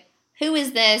was like, who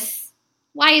is this?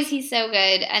 Why is he so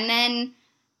good? And then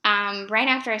right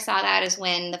after I saw that is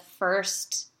when the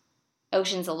first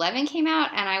Ocean's 11 came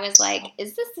out, and I was like,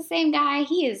 is this the same guy?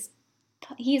 He's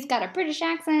got a British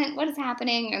accent. What is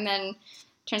happening? And then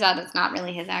turns out it's not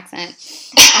really his accent.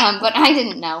 But I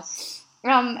didn't know.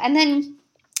 And then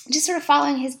just sort of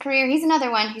following his career. He's another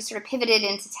one who sort of pivoted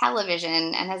into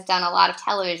television and has done a lot of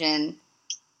television,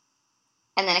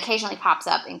 and then occasionally pops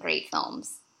up in great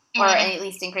films, or at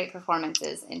least in great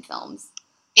performances in films.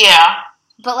 Yeah.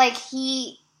 But, like,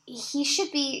 he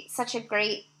should be such a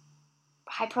great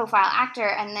high-profile actor,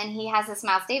 and then he has this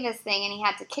Miles Davis thing, and he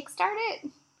had to kickstart it.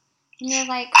 And you're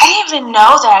like... I didn't even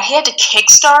know that. He had to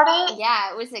kickstart it?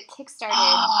 Yeah, it was a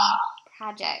kickstarted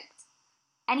project.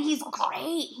 And he's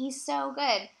great. He's so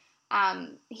good.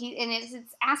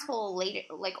 It's asshole later,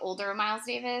 like older Miles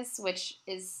Davis, which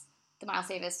is the Miles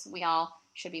Davis we all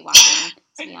should be watching,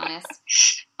 to be honest.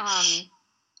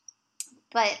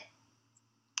 But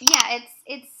yeah,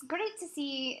 it's great to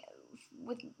see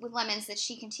with Lemmons that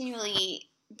she continually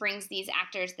brings these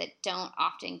actors that don't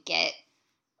often get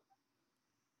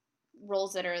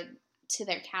roles that are to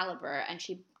their caliber, and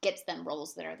she gets them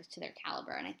roles that are to their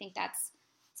caliber. And I think that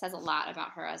says a lot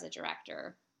about her as a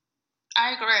director.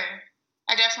 I agree.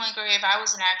 I definitely agree. If I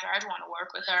was an actor, I'd want to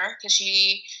work with her because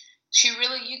she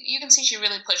really, you can see she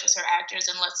really pushes her actors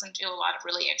and lets them do a lot of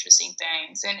really interesting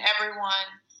things. And everyone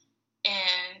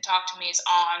in Talk to Me is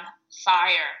on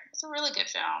fire. It's a really good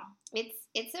film.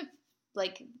 It's a,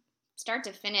 like, start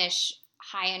to finish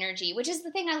high energy, which is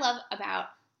the thing I love about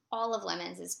all of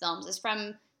Lemmons' films, is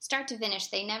from start to finish,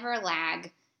 they never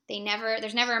lag.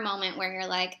 There's never a moment where you're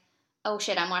like, oh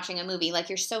shit, I'm watching a movie. Like,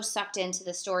 you're so sucked into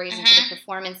the stories, into the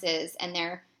performances, and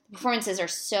the performances are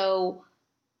so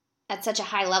at such a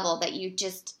high level that you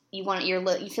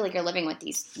feel like you're living with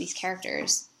these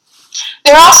characters.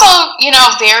 They're also,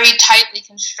 very tightly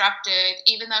constructed,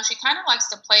 even though she kind of likes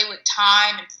to play with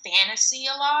time and fantasy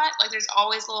a lot. Like, there's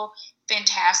always little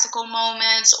fantastical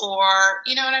moments, or,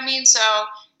 you know what I mean? So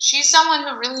she's someone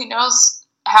who really knows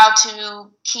how to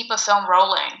keep a film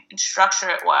rolling and structure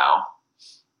it well.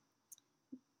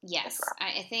 Yes,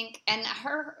 I think, and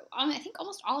I think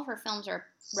almost all of her films are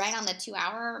right on the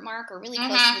 2-hour mark, or really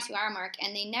close to the 2-hour mark,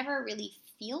 and they never really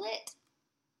feel it.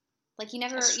 Like, you're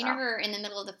never in the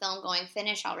middle of the film going,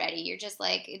 finish already. You're just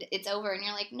like, it's over, and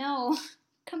you're like, no,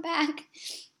 come back.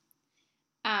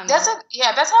 That's how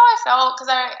I felt, because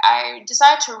I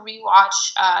decided to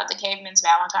rewatch The Caveman's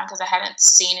Valentine because I hadn't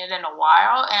seen it in a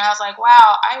while, and I was like,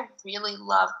 wow, I really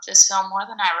loved this film more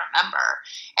than I remember.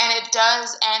 And it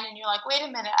does end, and you're like, wait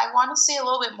a minute, I want to see a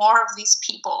little bit more of these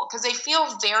people, because they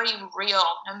feel very real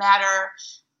no matter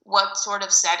what sort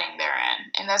of setting they're in,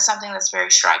 and that's something that's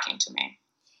very striking to me.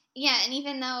 Yeah, and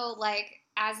even though, like,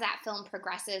 as that film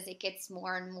progresses, it gets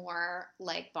more and more,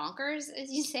 like, bonkers,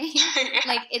 as you say. Yeah,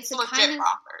 like, it's the legit kind of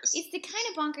bonkers. It's the kind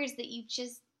of bonkers that you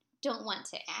just don't want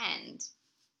to end.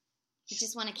 You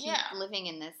just want to keep living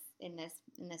in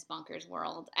this bonkers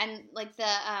world. And, like,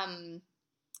 the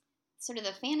sort of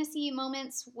the fantasy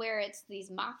moments where it's these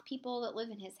mock people that live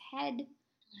in his head.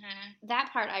 That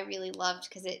part I really loved,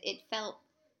 because it felt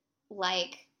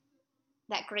like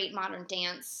that great modern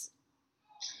dance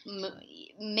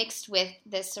mixed with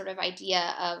this sort of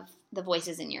idea of the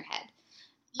voices in your head.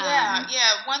 Yeah.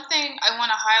 One thing I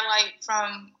want to highlight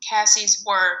from Cassie's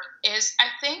work is I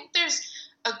think there's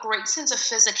a great sense of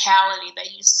physicality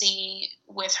that you see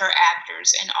with her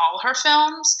actors in all her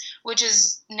films, which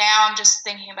is, now I'm just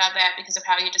thinking about that because of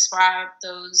how you describe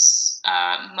those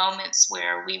moments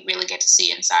where we really get to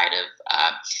see inside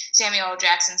of Samuel L.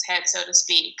 Jackson's head, so to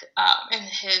speak, in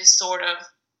his sort of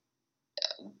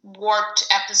warped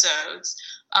episodes.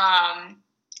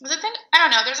 But the thing, I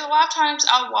don't know, there's a lot of times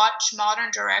I'll watch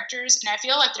modern directors and I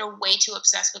feel like they're way too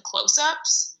obsessed with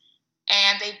close-ups,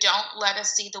 and they don't let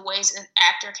us see the ways an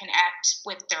actor can act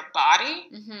with their body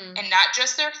and not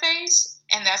just their face.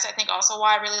 And that's, I think, also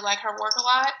why I really like her work a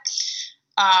lot,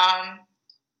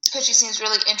 because she seems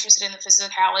really interested in the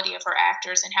physicality of her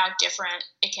actors and how different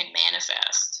it can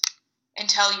manifest and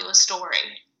tell you a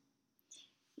story.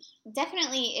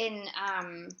 Definitely in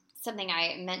something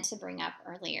I meant to bring up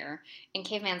earlier, in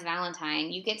Caveman's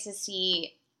Valentine, you get to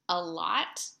see a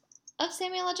lot of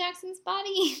Samuel L. Jackson's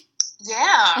body.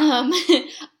 Yeah.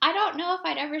 I don't know if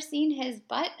I'd ever seen his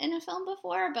butt in a film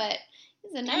before, but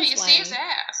he's a nice one. Yeah, you see his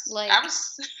ass. Like, I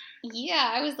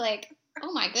was like,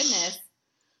 oh my goodness.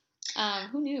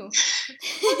 Who knew?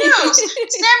 Who knew?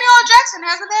 Samuel L. Jackson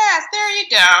has an ass. There you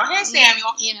go. Hey,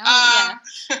 Samuel.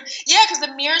 Yeah, because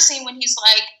the mirror scene when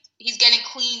he's getting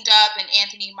cleaned up in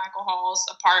Anthony Michael Hall's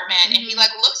apartment, and he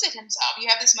looks at himself. You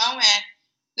have this moment,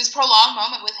 this prolonged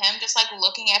moment with him just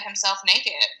looking at himself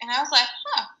naked, and I was like,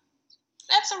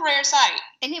 that's a rare sight.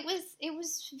 And it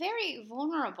was very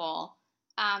vulnerable,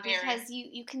 because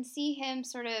you can see him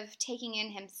sort of taking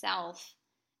in himself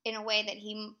in a way that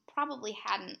he probably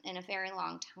hadn't in a very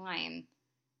long time,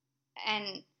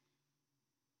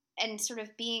 and sort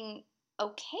of being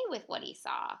okay with what he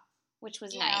saw, which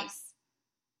was nice.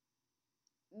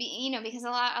 Because a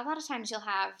lot of times you'll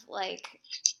have, like,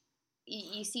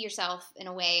 you see yourself in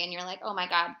a way and you're like, oh my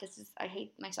God, I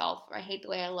hate myself, or I hate the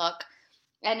way I look.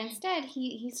 And instead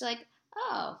he's like,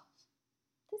 oh,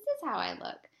 this is how I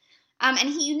look. And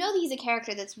he's a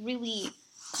character that's really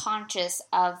conscious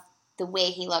of the way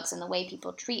he looks and the way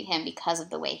people treat him because of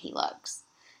the way he looks.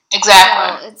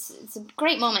 Exactly. So it's a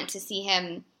great moment to see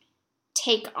him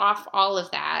take off all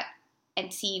of that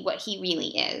and see what he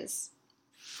really is.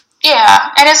 Yeah,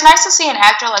 and it's nice to see an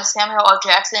actor like Samuel L.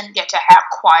 Jackson get to have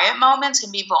quiet moments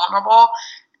and be vulnerable.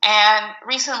 And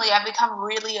recently I've become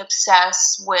really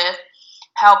obsessed with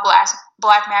how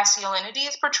black masculinity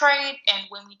is portrayed, and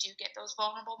when we do get those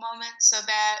vulnerable moments. So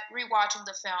that, rewatching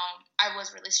the film, I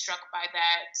was really struck by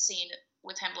that scene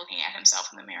with him looking at himself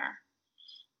in the mirror.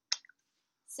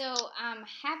 So,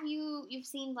 have you've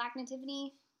seen Black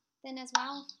Nativity then as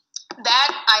well?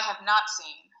 That I have not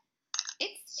seen.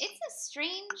 It's a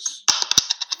strange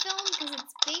film because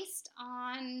it's based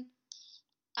on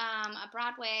a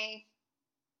Broadway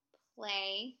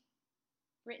play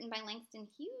written by Langston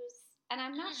Hughes, and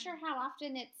I'm not sure how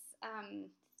often it's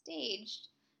staged,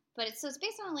 but it's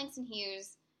based on Langston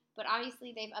Hughes, but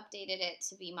obviously they've updated it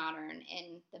to be modern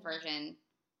in the version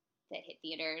that hit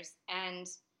theaters, and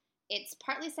it's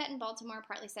partly set in Baltimore,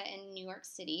 partly set in New York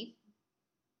City,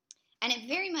 and it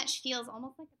very much feels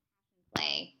almost like a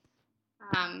play.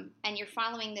 And you're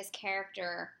following this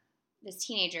character, this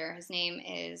teenager. His name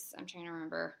is, I'm trying to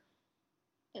remember.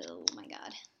 Oh my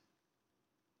God.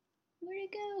 Where'd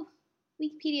it go?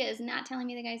 Wikipedia is not telling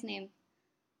me the guy's name.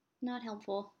 Not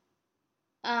helpful.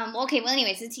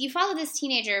 Anyways, you follow this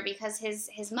teenager because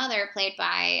his mother, played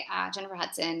by Jennifer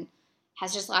Hudson,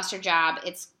 has just lost her job.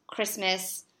 It's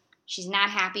Christmas. She's not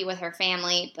happy with her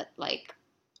family, but like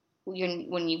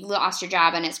when you've lost your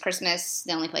job and it's Christmas,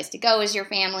 the only place to go is your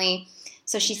family.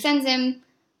 So she sends him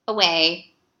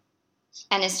away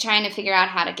and is trying to figure out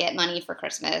how to get money for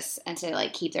Christmas and to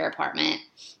like keep their apartment.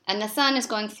 And the son is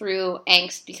going through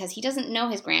angst because he doesn't know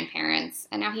his grandparents,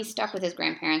 and now he's stuck with his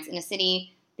grandparents in a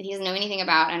city that he doesn't know anything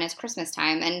about, and it's Christmas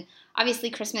time. And obviously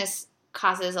Christmas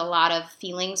causes a lot of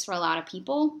feelings for a lot of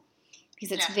people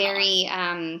because it's very,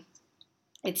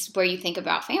 it's where you think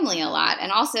about family a lot.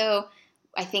 And also,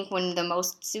 I think when the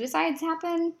most suicides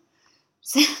happen.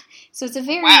 So it's a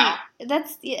very,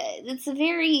 it's a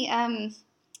very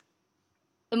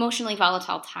emotionally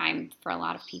volatile time for a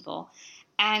lot of people.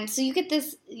 And so you get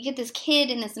this kid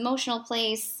in this emotional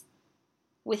place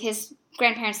with his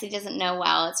grandparents that he doesn't know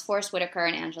well. It's Forrest Whitaker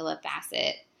and Angela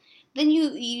Bassett. Then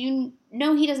you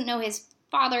know he doesn't know his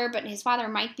father, but his father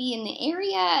might be in the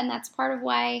area, and that's part of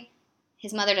why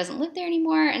his mother doesn't live there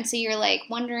anymore. And so you're like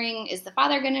wondering, is the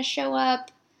father going to show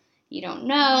up? You don't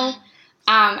know.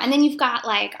 And then you've got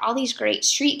like all these great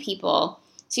street people.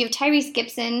 So you have Tyrese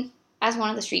Gibson as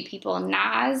one of the street people, and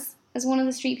Nas as one of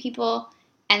the street people,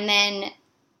 and then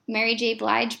Mary J.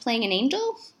 Blige playing an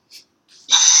angel.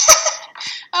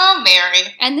 Oh,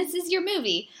 Mary. And this is your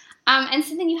movie. And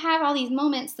so then you have all these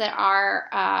moments that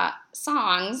are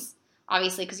songs,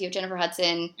 obviously, because you have Jennifer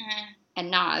Hudson and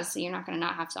Nas, so you're not going to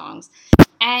not have songs.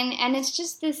 And it's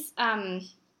just this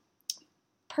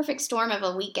perfect storm of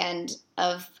a weekend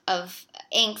of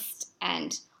angst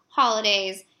and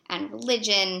holidays and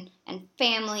religion and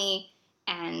family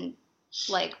and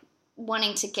like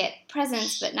wanting to get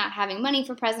presents but not having money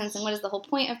for presents, and what is the whole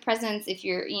point of presents if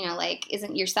you're,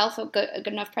 isn't yourself a good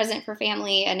enough present for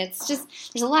family? And it's just,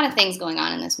 there's a lot of things going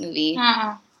on in this movie.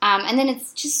 And then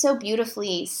it's just so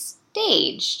beautifully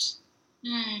staged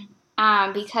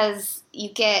because you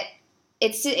get,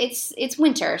 it's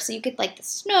winter, so you get like the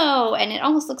snow, and it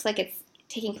almost looks like it's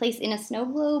taking place in a snow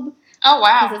globe. Oh,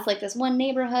 wow. Because it's like this one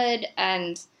neighborhood,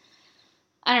 and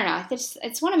I don't know.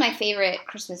 It's one of my favorite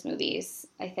Christmas movies,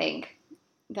 I think,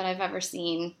 that I've ever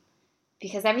seen,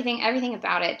 because everything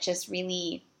about it just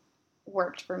really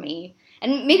worked for me.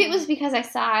 And maybe it was because I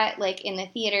saw it like in the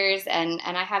theaters, and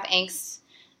I have angst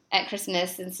at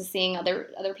Christmas, and so seeing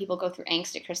other people go through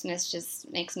angst at Christmas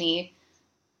just makes me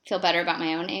feel better about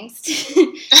my own angst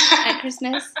at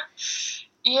Christmas.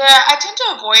 Yeah, I tend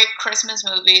to avoid Christmas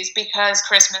movies because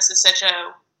Christmas is such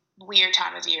a weird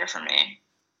time of year for me.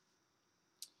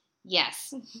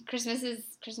 Yes, Christmas is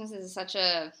such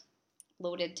a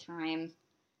loaded time.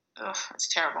 Ugh, it's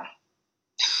terrible.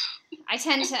 I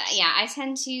tend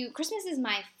to, Christmas is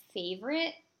my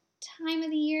favorite time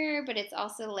of the year, but it's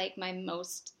also like my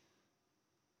most,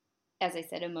 as I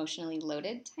said, emotionally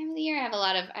loaded time of the year. I have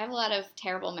a lot of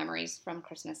terrible memories from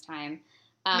Christmas time.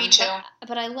 Me too.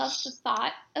 But I love the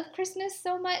thought of Christmas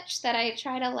so much that I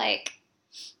try to like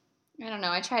I don't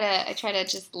know. I try to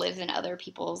just live in other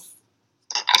people's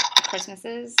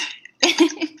Christmases.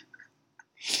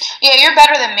 Yeah, you're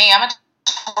better than me. I'm a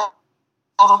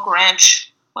total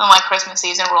Grinch when like Christmas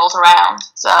season rolls around.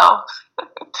 So, I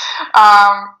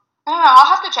don't know.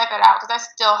 I'll have to check it out because I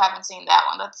still haven't seen that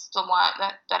one. That's the one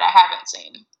that I haven't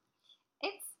seen.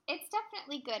 It's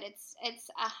definitely good. It's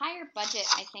a higher budget,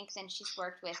 I think, than she's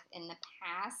worked with in the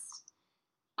past.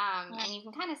 And you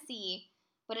can kind of see,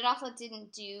 but it also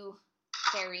didn't do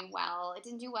very well. It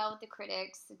didn't do well with the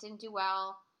critics. It didn't do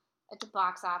well at the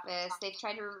box office. They've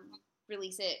tried to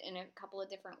release it in a couple of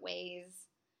different ways,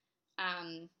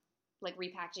 like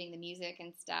repackaging the music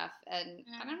and stuff. And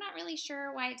I'm not really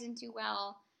sure why it didn't do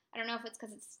well. I don't know if it's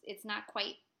because it's not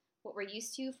quite what we're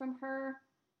used to from her.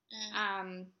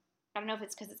 I don't know if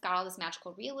it's because it's got all this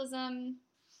magical realism.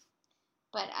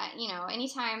 But,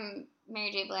 anytime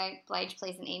Mary J. Blige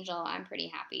plays an angel, I'm pretty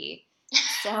happy.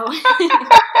 So,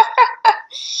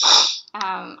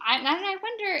 I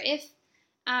wonder if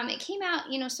it came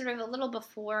out, sort of a little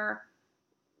before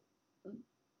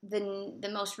the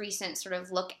most recent sort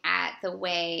of look at the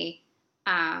way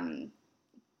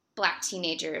Black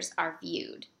teenagers are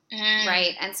viewed,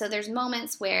 right? And so there's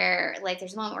moments where, like,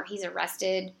 there's a moment where he's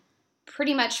arrested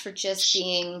pretty much for just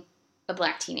being a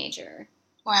Black teenager.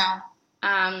 Wow.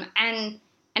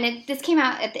 This came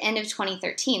out at the end of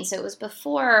 2013, so it was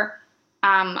before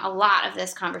a lot of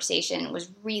this conversation was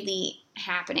really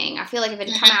happening. I feel like if it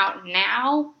had come out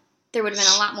now, there would have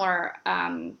been a lot more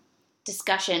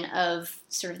discussion of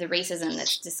sort of the racism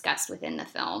that's discussed within the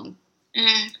film.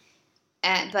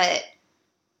 But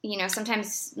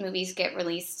sometimes movies get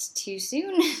released too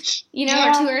soon,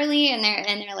 or too early, and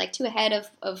they're like too ahead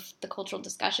of the cultural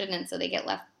discussion, and so they get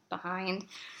left behind.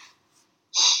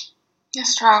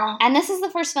 That's true. And this is the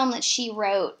first film that she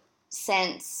wrote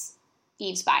since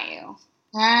Eve's Bayou.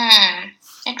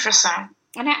 Interesting.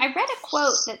 And I read a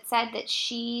quote that said that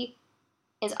she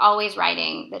is always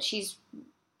writing, that has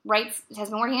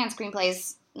been working on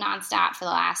screenplays nonstop for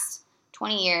the last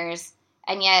 20 years,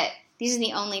 and yet these are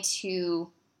the only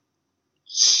two,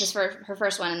 this for her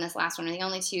first one and this last one, are the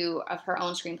only two of her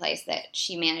own screenplays that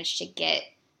she managed to get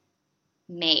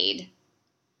made.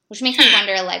 Which makes me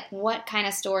wonder, like, what kind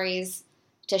of stories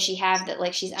does she have that,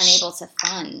 like, she's unable to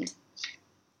fund?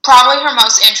 Probably her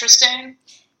most interesting.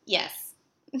 Yes.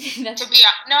 Honestly,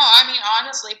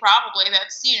 probably.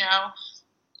 That's,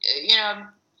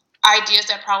 ideas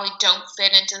that probably don't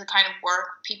fit into the kind of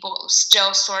work people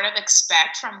still sort of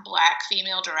expect from Black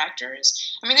female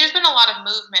directors. I mean, there's been a lot of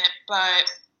movement, but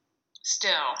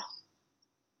still.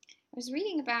 I was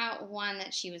reading about one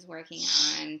that she was working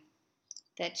on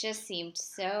that just seemed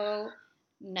so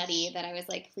nutty that I was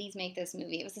like, please make this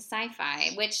movie. It was a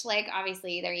sci-fi, which, like,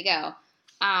 obviously, there you go.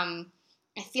 I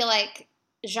feel like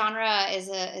genre is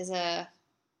a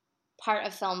part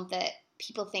of film that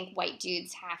people think white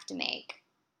dudes have to make.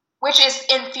 Which is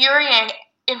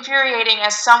infuriating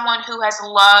as someone who has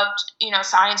loved,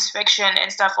 science fiction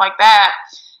and stuff like that.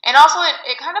 And also,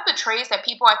 it kind of betrays that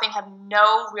people, I think, have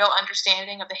no real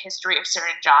understanding of the history of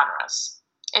certain genres.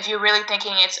 If you're really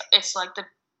thinking it's like the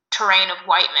terrain of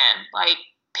white men, like,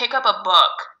 pick up a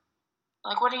book.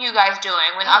 Like, what are you guys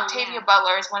doing? When Octavia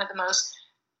Butler is one of the most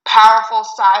powerful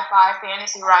sci-fi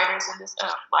fantasy writers in this,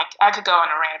 I could go on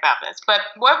a rant about this, but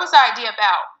what was the idea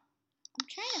about? I'm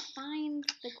trying to find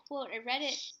the quote. I read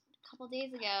it a couple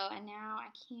days ago, and now I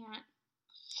can't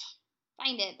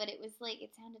find it, but it was like,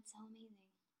 it sounded so amazing.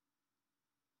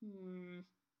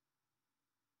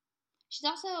 She's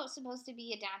also supposed to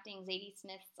be adapting Zadie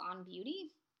Smith's On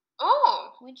Beauty.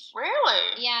 Oh, which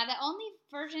really? Yeah, the only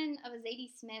version of a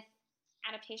Zadie Smith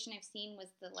adaptation I've seen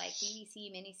was the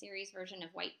BBC miniseries version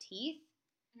of White Teeth,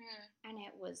 and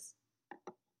it was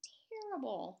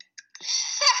terrible.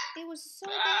 It was so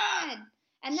bad,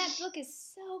 and that book is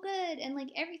so good, and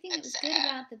like everything that was good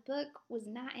about the book was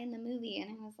not in the movie,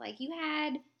 and I was like, you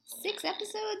had 6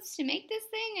 episodes to make this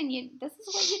thing, and this is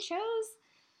what you chose?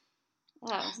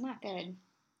 Oh, it was not good.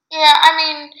 Yeah, I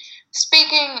mean,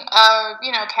 speaking of,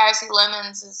 Kasi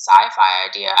Lemmons' sci-fi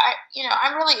idea,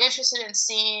 I'm really interested in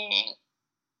seeing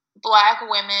Black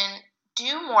women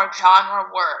do more genre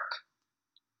work.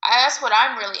 That's what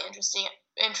I'm really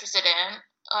interested in.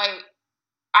 Like,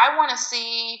 I want to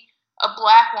see a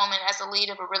Black woman as the lead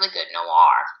of a really good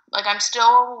noir. Like, I'm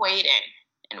still waiting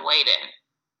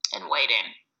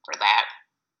for that.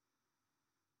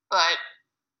 But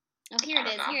here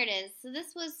it is. So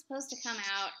this was supposed to come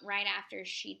out right after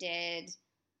she did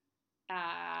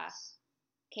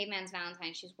Caveman's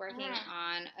Valentine. She's working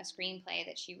on a screenplay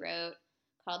that she wrote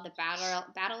called The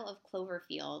Battle of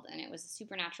Cloverfield, and it was a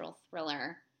supernatural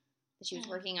thriller that she was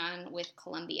working on with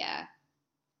Columbia,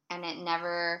 and it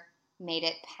never made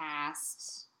it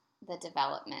past the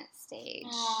development stage.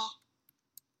 Oh.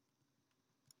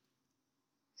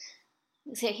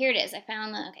 So here it is. I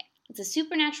found the, okay. It's a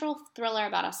supernatural thriller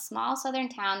about a small southern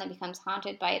town that becomes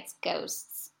haunted by its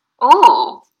ghosts.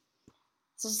 Ooh.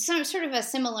 So sort of a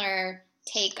similar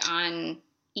take on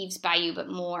Eve's Bayou, but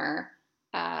more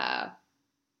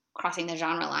crossing the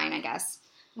genre line, I guess.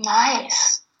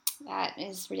 Nice. That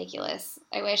is ridiculous.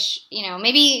 I wish,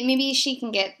 maybe she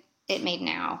can get it made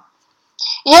now.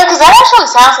 Yeah, because that actually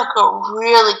sounds like a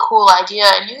really cool idea,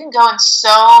 and you can go in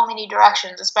so many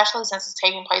directions, especially since it's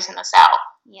taking place in the South.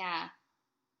 Yeah.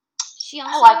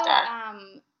 I like that.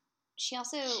 She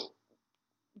also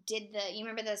did you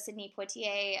remember the Sidney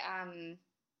Poitier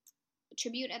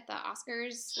tribute at the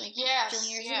Oscars, like, yes, a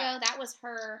million years ago? That was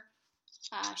her,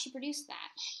 she produced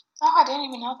that. Oh, I didn't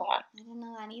even know that. I didn't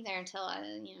know that either until I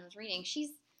was reading.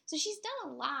 She's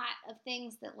done a lot of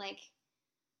things that, like,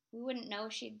 we wouldn't know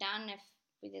she'd done if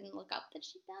we didn't look up that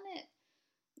she'd done it.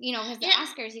 Because the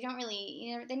Oscars, you don't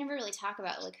really, they never really talk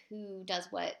about, like, who does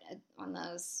what on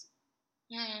those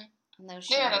shows.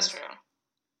 Yeah, that's true.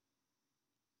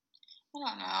 I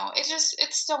don't know.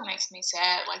 It still makes me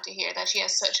sad, like, to hear that she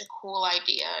has such a cool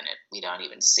idea and we don't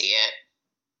even see it.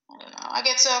 I don't know. I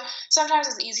get so sometimes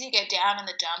it's easy to get down in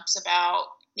the dumps about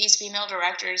these female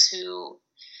directors who,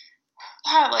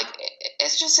 like,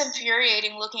 it's just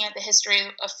infuriating looking at the history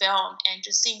of film and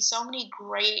just seeing so many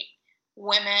great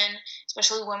women,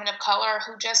 especially women of color,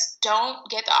 who just don't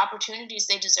get the opportunities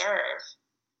they deserve.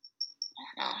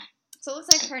 I don't know. So it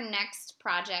looks like her next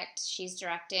project, she's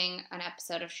directing an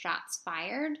episode of Shots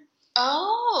Fired.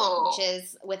 Oh. Which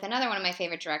is with another one of my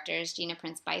favorite directors, Gina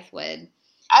Prince Bythewood.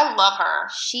 I love her.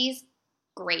 She's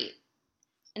great.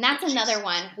 And that's another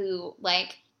one who,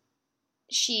 like,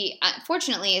 she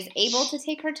unfortunately is able to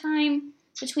take her time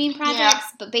between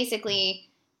projects, but basically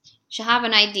she'll have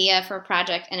an idea for a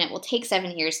project and it will take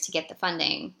 7 years to get the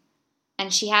funding.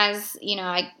 And she has,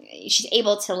 she's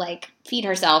able to, like, feed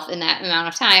herself in that amount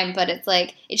of time, but it's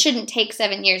like, it shouldn't take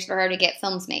 7 years for her to get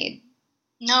films made.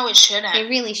 No, it shouldn't. It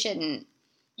really shouldn't.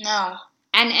 No.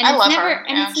 And I love never, her.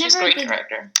 Yeah, she's a great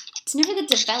director. It's never the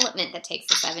development that takes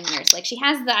the 7 years. Like, she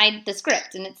has the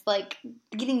script, and it's like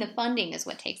getting the funding is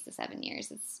what takes the 7 years.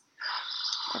 It's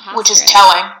which is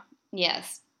telling.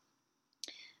 Yes.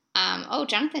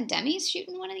 Jonathan Demme's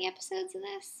shooting one of the episodes of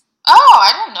this. Oh,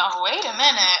 I don't know. Wait a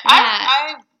minute.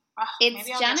 Yeah.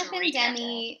 It's Jonathan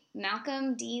Demme,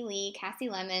 Malcolm D. Lee, Kasi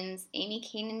Lemmons, Amy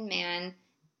Kanan-Mann,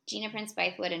 Gina Prince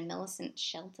Bythewood, and Millicent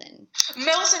Shelton.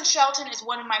 Millicent Shelton is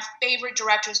one of my favorite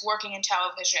directors working in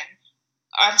television.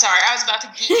 I'm sorry, I was about to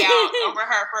geek out over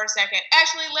her for a second.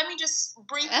 Actually, let me just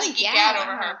briefly geek out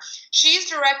over her. She's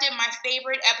directed my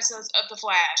favorite episodes of The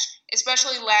Flash,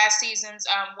 especially last season's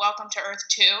Welcome to Earth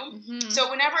 2. Mm-hmm. So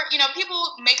whenever, people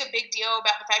make a big deal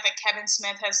about the fact that Kevin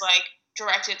Smith has, like,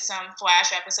 directed some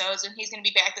Flash episodes and he's going to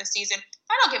be back this season,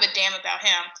 I don't give a damn about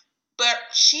him. But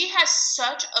she has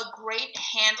such a great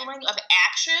handling of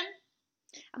action.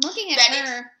 I'm looking at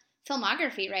her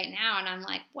filmography right now, and I'm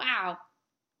like, wow.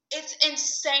 It's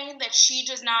insane that she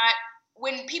does not,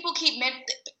 when people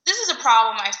this is a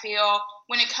problem I feel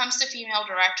when it comes to female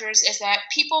directors, is that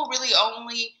people really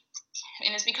only,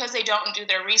 and it's because they don't do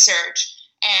their research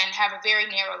and have a very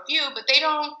narrow view, but they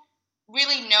don't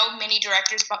really know many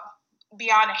directors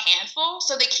beyond a handful,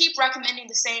 so they keep recommending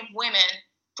the same women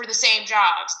for the same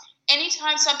jobs.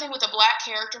 Anytime something with a black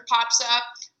character pops up,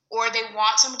 or they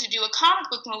want someone to do a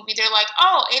comic book movie, they're like,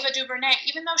 oh, Ava DuVernay,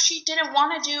 even though she didn't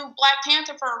want to do Black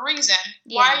Panther for a reason,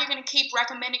 why are you going to keep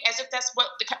recommending as if that's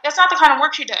not the kind of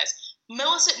work she does?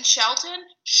 Millicent Shelton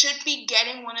should be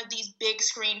getting one of these big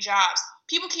screen jobs.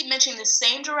 People keep mentioning the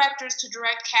same directors to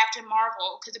direct Captain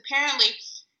Marvel, because apparently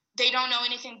they don't know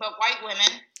anything but white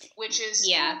women, which is,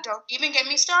 don't even get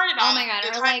me started on. Oh my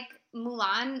God, or like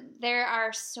Mulan, there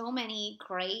are so many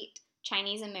great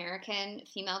Chinese American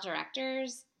female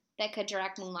directors that could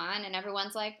direct Mulan, and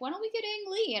everyone's like, why don't we get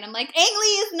Ang Lee? And I'm like, Ang Lee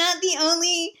is not the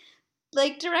only,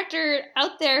 like, director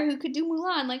out there who could do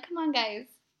Mulan. Like, come on, guys.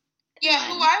 Who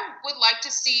I would like to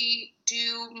see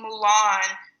do Mulan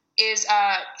is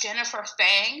Jennifer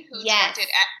Fang, who directed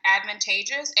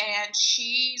Advantageous, and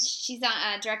she's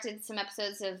directed some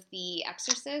episodes of the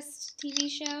Exorcist TV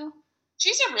show.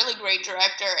 She's a really great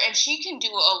director, and she can do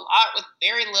a lot with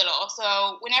very little.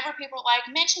 So whenever people are like,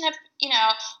 mention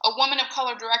a woman of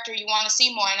color director you want to see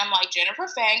more, and I'm like, Jennifer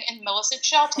Fang and Millicent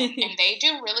Shelton, and they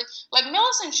do really, like,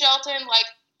 Millicent Shelton, like,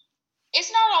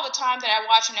 it's not all the time that I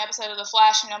watch an episode of The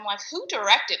Flash and I'm like, who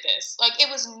directed this? Like, it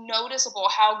was noticeable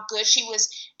how good she was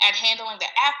at handling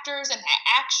the actors and the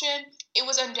action. It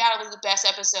was undoubtedly the best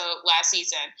episode last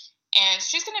season. And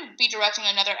she's going to be directing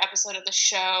another episode of the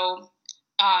show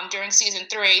during season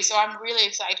 3, so I'm really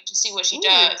excited to see what she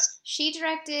does. She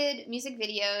directed music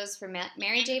videos for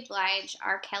Mary J. Blige,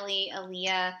 R. Kelly,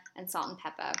 Aaliyah, and Salt and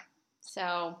Peppa.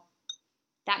 So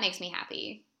that makes me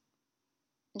happy.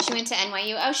 And she went to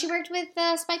NYU. Oh, she worked with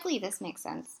Spike Lee. This makes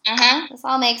sense. Mm-hmm. This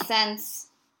all makes sense.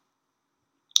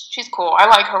 She's cool. I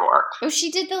like her work. Oh, she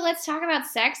did the Let's Talk About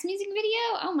Sex music video?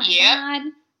 Oh my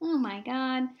god. Oh my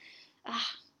god.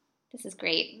 This is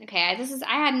great. Okay, I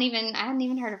hadn't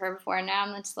even heard of her before, and now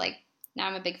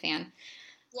I'm a big fan.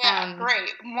 Yeah,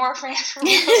 great. More fans for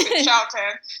Millicent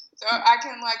Shelton. So I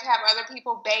can have other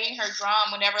people banging her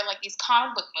drum whenever these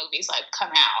comic book movies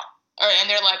come out. And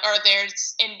they're they're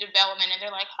in development, and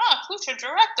they're like, who should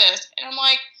direct this? And I'm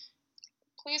like,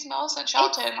 please, Millicent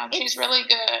Shelton. She's really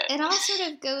good. It all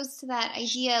sort of goes to that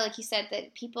idea, like you said,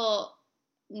 that people,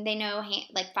 they know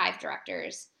 5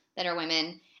 directors that are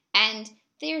women, and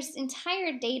there's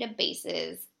entire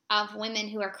databases of women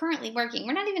who are currently working.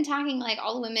 We're not even talking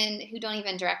all the women who don't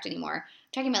even direct anymore.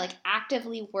 We're talking about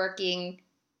actively working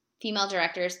female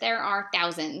directors. There are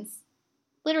thousands,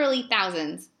 literally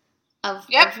thousands of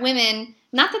women.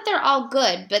 Not that they're all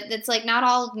good, but it's not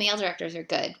all male directors are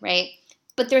good, right?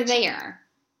 But they're there.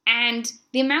 And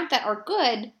the amount that are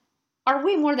good are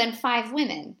way more than 5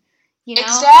 women, you know?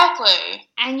 Exactly.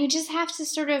 And you just have to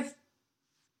sort of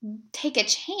take a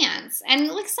chance. And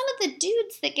some of the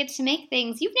dudes that get to make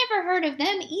things, you've never heard of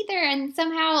them either, and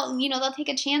somehow they'll take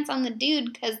a chance on the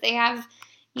dude because they have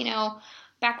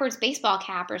backwards baseball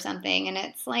cap or something, and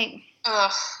it's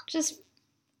just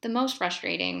the most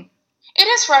frustrating. It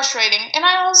is frustrating, and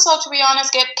I also, to be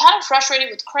honest, get kind of frustrated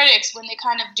with critics when they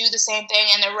kind of do the same thing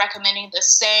and they're recommending the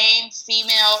same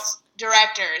female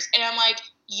directors, and I'm like,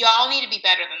 y'all need to be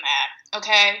better than that,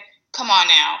 okay? Come on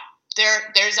now.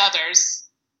 There's others.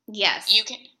 Yes. You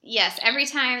can. Yes. Every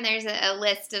time there's a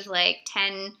list of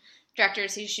 10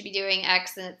 directors who should be doing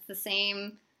X, and it's the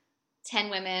same 10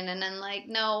 women, and then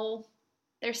no,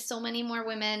 there's so many more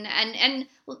women. And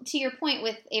to your point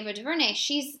with Ava DuVernay,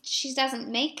 she doesn't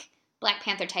make Black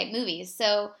Panther type movies.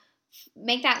 So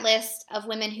make that list of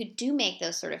women who do make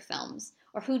those sort of films,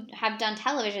 or who have done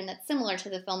television that's similar to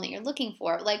the film that you're looking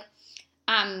for.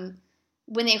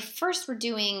 When they first were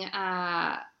doing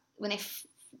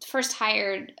first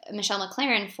hired Michelle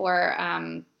McLaren for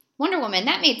Wonder Woman,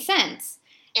 that made sense.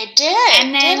 It did,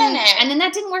 didn't it? And then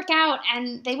that didn't work out,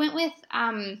 and they went with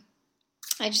I'm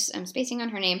spacing on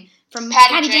her name, from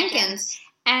Patty Jenkins.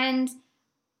 And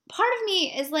part of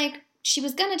me is she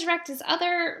was gonna direct this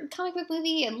other comic book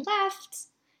movie and left.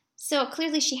 So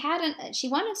clearly she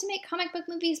wanted to make comic book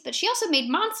movies, but she also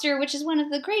made Monster, which is one of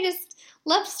the greatest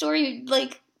love story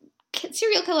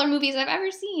serial killer movies I've ever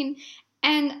seen.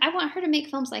 And I want her to make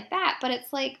films like that, but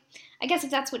it's I guess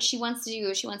if that's what she wants to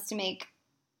do, she wants to make,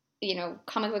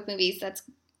 comic book movies,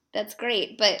 that's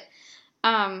great. But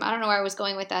I don't know where I was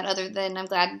going with that, other than I'm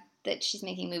glad that she's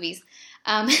making movies.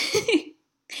 Have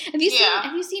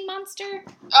you seen Monster?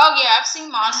 Oh yeah, I've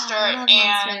seen Monster, I love and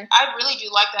Monster. I really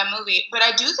do like that movie. But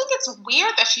I do think it's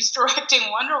weird that she's directing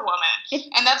Wonder Woman,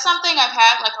 and that's something I've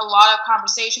had a lot of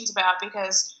conversations about,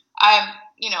 because I'm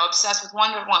obsessed with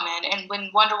Wonder Woman, and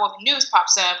when Wonder Woman news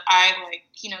pops up, I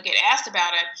get asked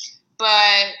about it.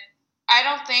 But I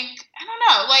don't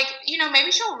know,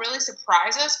 maybe she'll really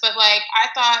surprise us. But I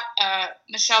thought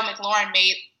Michelle McLaren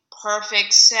made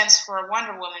perfect sense for a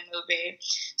Wonder Woman movie.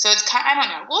 So it's I don't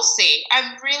know. We'll see.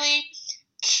 I'm really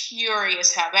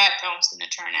curious how that film's going to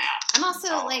turn out. I'm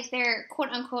also they're quote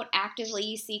unquote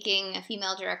actively seeking a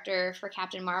female director for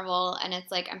Captain Marvel, and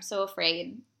it's I'm so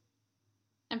afraid.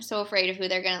 I'm so afraid of who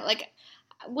they're gonna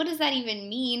what does that even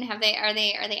mean? Are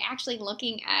they actually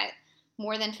looking at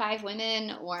more than 5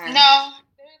 women, or no?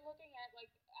 They're looking at I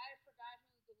forgot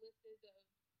who the list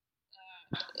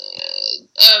is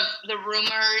of the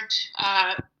rumored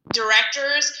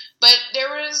directors, but there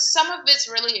was some of it's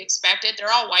really expected.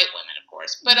 They're all white women, of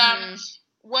course, but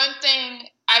one thing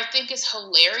I think is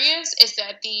hilarious is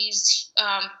that these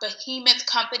behemoth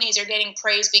companies are getting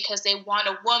praised because they want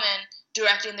a woman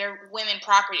directing their women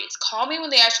properties. Call me when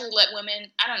they actually let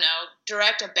women, I don't know,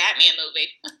 direct a Batman movie.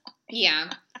 Yeah.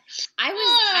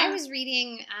 I was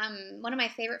reading, one of my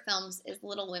favorite films is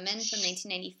Little Women from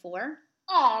 1994.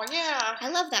 Oh, yeah. I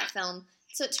love that film.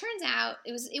 So it turns out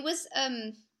it was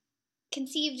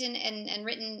conceived and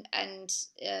written, and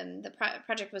the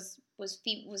project was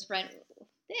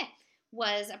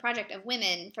was a project of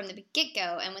women from the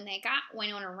get-go, and when they got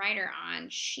Winona Ryder on,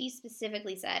 she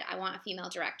specifically said, I want a female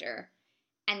director.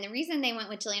 And the reason they went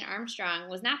with Gillian Armstrong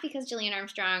was not because Gillian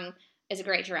Armstrong is a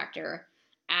great director,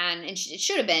 and it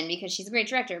should have been because she's a great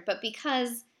director, but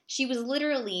because she was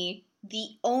literally the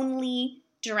only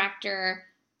director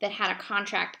that had a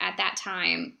contract at that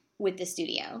time with the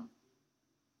studio.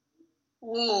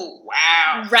 Ooh,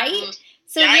 wow. Right?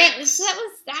 So yeah, so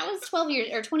that was 12 years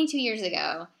or 22 years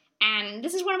ago. And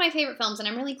this is one of my favorite films, and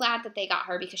I'm really glad that they got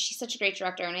her because she's such a great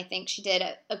director, and I think she did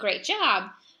a great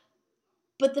job.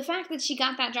 But the fact that she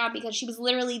got that job because she was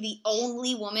literally the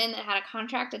only woman that had a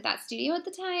contract at that studio at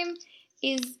the time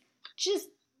is just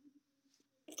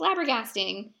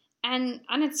flabbergasting. And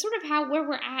it's sort of where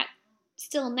we're at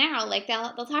still now. Like,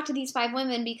 they'll talk to these 5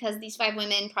 women because these 5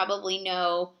 women probably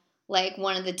know, like,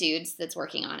 one of the dudes that's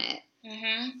working on it.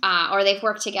 Mm-hmm. Or they've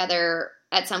worked together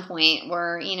at some point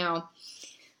where, you know,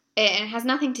 it has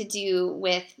nothing to do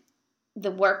with the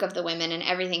work of the women and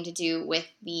everything to do with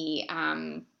the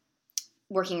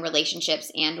working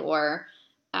relationships and or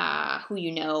who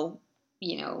you know,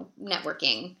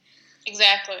 networking.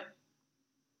 Exactly.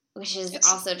 Which is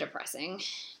also depressing.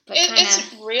 But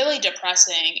it's really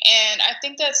depressing. And I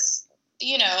think that's,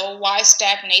 why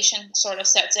stagnation sort of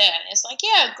sets in. It's like,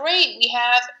 yeah, great. We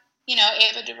have,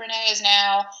 Ava DuVernay is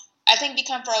now, I think,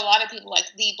 become for a lot of people like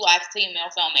the Black female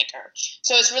filmmaker.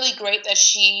 So it's really great that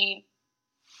she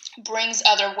brings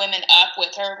other women up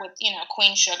with her, with,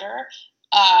 Queen Sugar,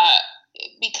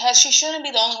 because she shouldn't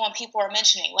be the only one people are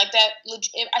mentioning. Like that,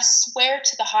 I swear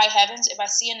to the high heavens, if I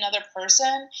see another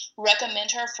person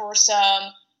recommend her for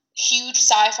some huge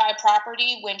sci-fi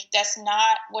property when that's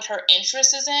not what her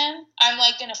interest is in, I'm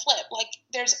like gonna flip. Like,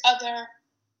 there's other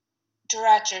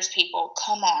directors, people.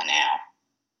 Come on now.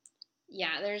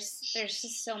 Yeah, there's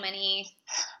just so many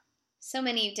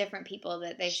different people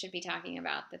that they should be talking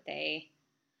about that they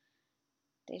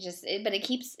just, but it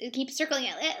keeps circling.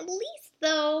 At least,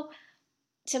 though,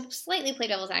 to slightly play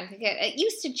devil's advocate, it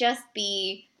used to just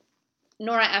be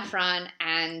Nora Ephron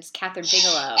and Catherine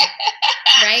Bigelow,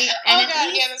 right? And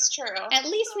yeah, that's true. At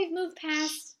least we've moved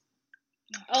past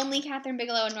only Catherine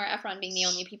Bigelow and Nora Ephron being the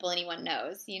only people anyone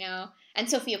knows, and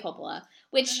Sofia Coppola.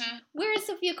 Which, where is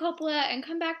Sofia Coppola? And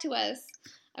come back to us.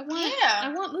 I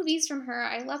want movies from her.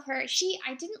 I love her.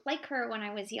 I didn't like her when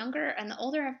I was younger, and the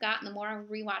older I've gotten, the more I've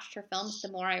rewatched her films, the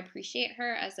more I appreciate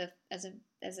her as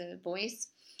a voice.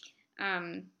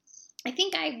 I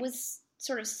think I was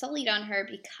sort of sullied on her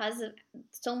because of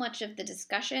so much of the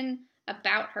discussion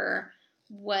about her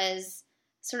was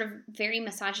sort of very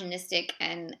misogynistic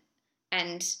and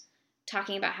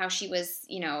talking about how she was,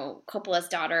 Coppola's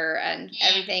daughter and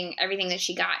everything that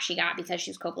she got because she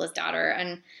was Coppola's daughter,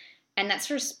 and that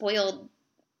sort of spoiled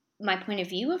my point of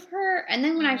view of her. And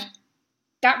then when I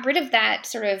got rid of that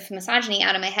sort of misogyny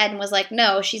out of my head and was like,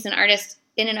 no, she's an artist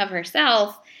in and of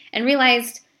herself, and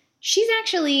realized she's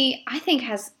actually, I think,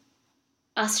 has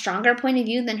a stronger point of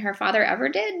view than her father ever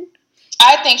did.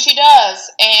 I think she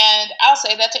does, and I'll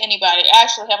say that to anybody. I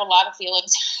actually have a lot of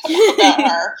feelings about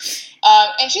her.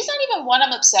 And she's not even one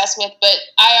I'm obsessed with, but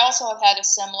I also have had a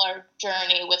similar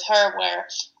journey with her where,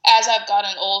 as I've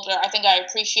gotten older, I think I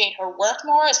appreciate her work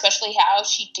more, especially how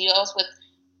she deals with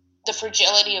the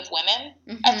fragility of women.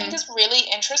 Mm-hmm. I think it's really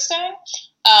interesting.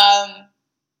 And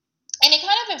it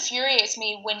kind of infuriates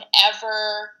me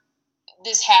whenever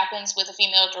this happens with a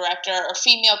female director or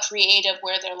female creative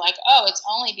where they're like, oh, it's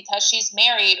only because she's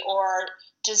married or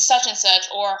does such and such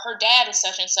or her dad is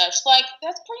such and such. Like,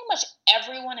 that's pretty much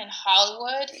everyone in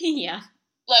Hollywood. Yeah.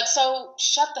 Like, so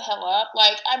shut the hell up.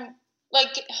 Like, I'm like,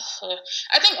 ugh.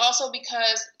 I think also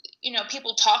because,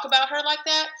 people talk about her like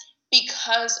that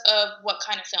because of what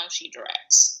kind of film she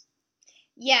directs.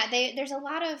 Yeah, there's a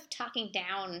lot of talking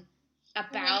down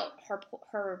about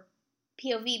her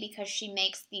POV because she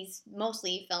makes these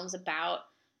mostly films about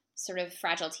sort of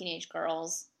fragile teenage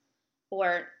girls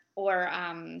or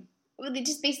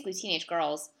just basically teenage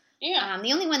girls. Yeah.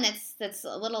 The only one that's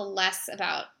a little less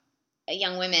about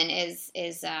young women is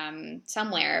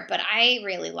Somewhere, but I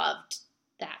really loved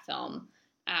that film.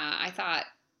 I thought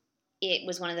it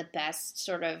was one of the best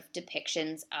sort of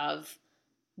depictions of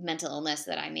mental illness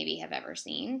that I maybe have ever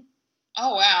seen.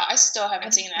 Oh, wow. I still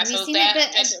haven't seen that, so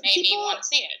that just made me want to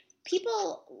see it.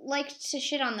 People liked to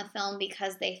shit on the film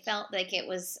because they felt like it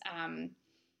was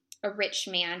a rich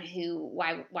man who,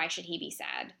 why should he be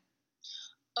sad?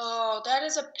 Oh, that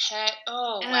is a pet.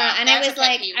 Oh, wow. And that's I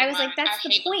was like, that's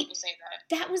the point.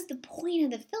 That. That was the point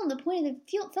of the film. The point of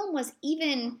the film was,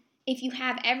 even if you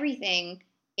have everything,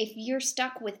 if you're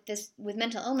stuck with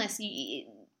mental illness,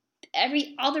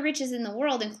 all the riches in the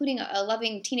world, including a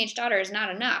loving teenage daughter, is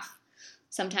not enough.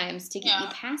 sometimes to get you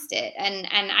past it. And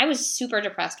I was super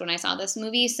depressed when I saw this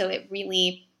movie, so it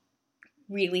really,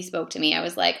 really spoke to me. I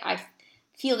was like, I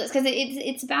feel this, because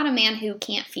it's about a man who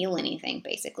can't feel anything,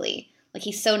 basically. Like,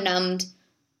 he's so numbed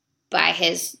by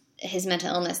his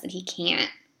mental illness that he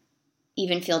can't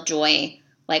even feel joy,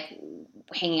 like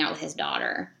hanging out with his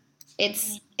daughter.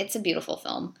 It's a beautiful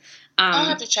film. I'll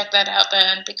have to check that out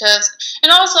then,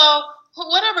 and also,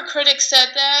 whatever critics said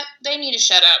that, they need to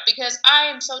shut up, because I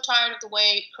am so tired of the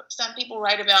way some people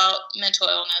write about mental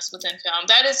illness within film.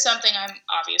 That is something I'm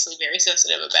obviously very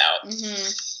sensitive about.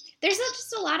 Mm-hmm. There's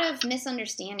just a lot of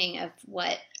misunderstanding of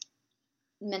what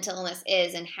mental illness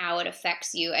is and how it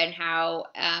affects you, and how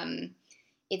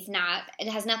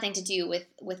it has nothing to do with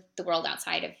the world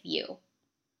outside of you.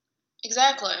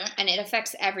 Exactly. And it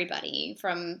affects everybody,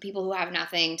 from people who have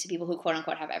nothing to people who quote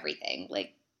unquote have everything.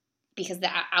 Like, because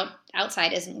the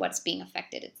outside isn't what's being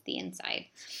affected, it's the inside.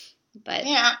 But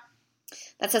yeah,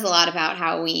 that says a lot about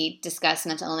how we discuss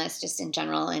mental illness just in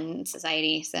general in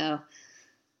society. So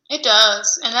it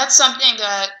does. And that's something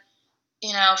that,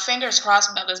 fingers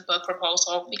crossed about this book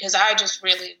proposal, because I just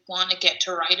really want to get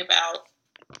to write about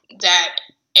that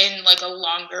in like a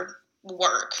longer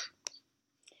work.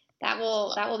 That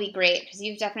will be great, because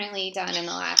you've definitely done in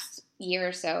the last year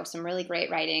or so some really great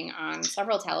writing on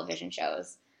several television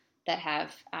shows that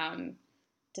have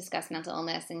discussed mental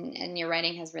illness, and your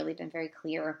writing has really been very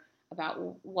clear about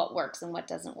what works and what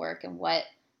doesn't work, and what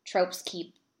tropes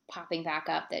keep popping back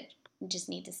up that just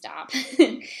need to stop.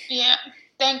 Yeah,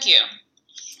 thank you.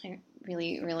 I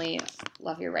really, really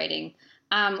love your writing.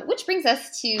 Which brings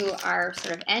us to our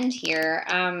sort of end here.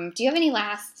 Do you have any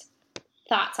last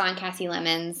thoughts on Kasi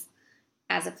Lemmons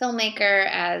as a filmmaker,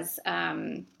 as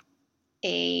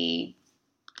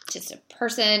just a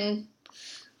person?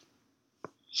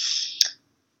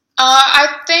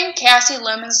 I think Kasi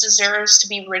Lemmons deserves to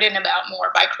be written about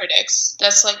more by critics.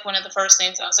 That's like one of the first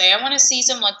things I'll say. I want to see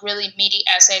some like really meaty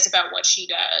essays about what she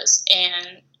does,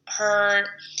 and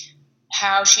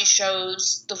how she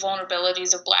shows the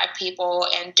vulnerabilities of Black people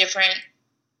and different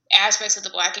aspects of the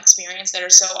Black experience that are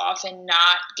so often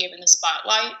not given the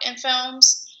spotlight in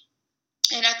films.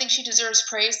 And I think she deserves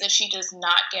praise that she does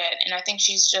not get. And I think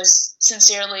she's just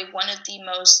sincerely one of the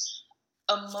most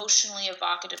emotionally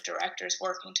evocative directors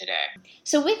working today.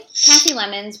 So with Kasi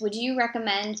Lemmons, would you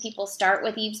recommend people start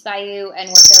with Eve's Bayou and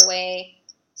work their way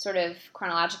sort of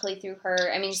chronologically through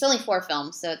her? I mean, it's only 4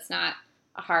 films, so it's not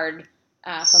a hard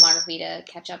filmography to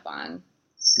catch up on.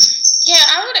 Yeah,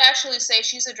 I would actually say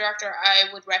she's a director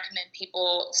I would recommend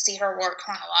people see her work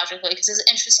chronologically, because it's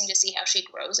interesting to see how she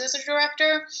grows as a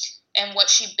director and what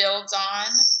she builds on.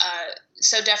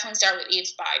 So definitely start with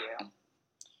Eve's Bayou.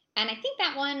 And I think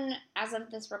that one, as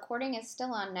of this recording, is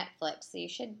still on Netflix, so you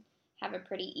should have a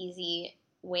pretty easy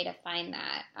way to find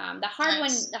that. The hard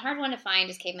one to find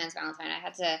is Caveman's Valentine. I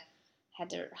had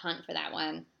to hunt for that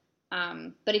one.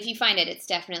 But if you find it, it's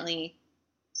definitely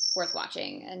worth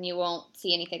watching, and you won't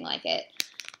see anything like it.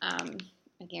 I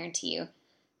guarantee you.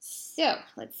 So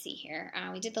let's see here.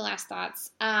 We did the last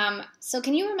thoughts. So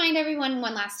can you remind everyone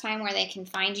one last time where they can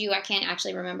find you? I can't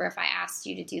actually remember if I asked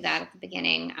you to do that at the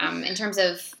beginning, in terms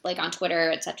of like on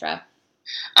Twitter, etc.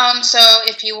 So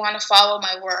if you want to follow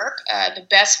my work, the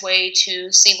best way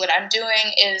to see what I'm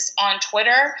doing is on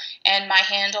Twitter, and my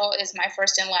handle is my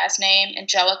first and last name,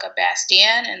 Angelica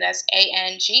Bastien, and that's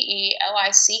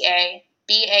ANGELICABASTIEN.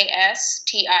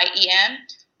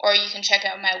 Or you can check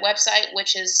out my website,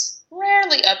 which is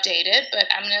rarely updated, but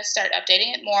I'm going to start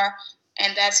updating it more,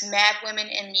 and that's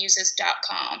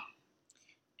madwomeninmusic.com.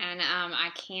 And I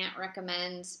can't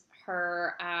recommend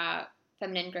her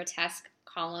Feminine Grotesque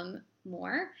column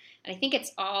more. And I think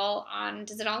it's all on,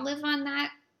 does it all live on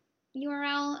that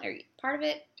URL? Or part of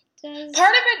it does?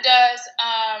 Part of it does,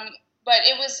 but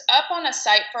it was up on a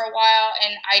site for a while,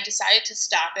 and I decided to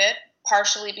stop it,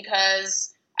 partially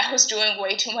because I was doing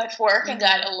way too much work and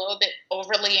got a little bit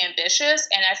overly ambitious,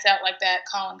 and I felt like that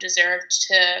column deserved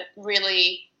to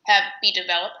really be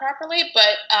developed properly.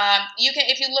 But you can,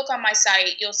 if you look on my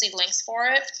site, you'll see links for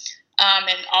it,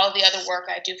 and all the other work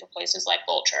I do for places like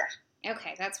Vulture.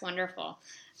 Okay, that's wonderful.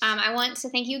 I want to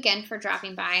thank you again for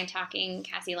dropping by and talking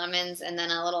Kasi Lemmons, and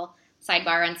then a little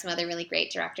sidebar on some other really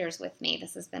great directors with me.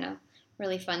 This has been a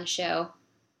really fun show.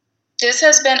 This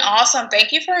has been awesome.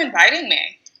 Thank you for inviting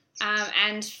me.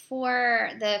 And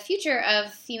for the future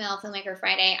of Female Filmmaker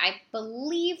Friday, I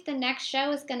believe the next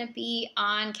show is going to be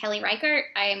on Kelly Reichardt.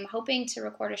 I'm hoping to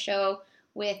record a show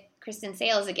with Kristen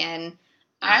Sales again.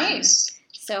 Nice.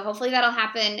 So hopefully that'll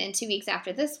happen in 2 weeks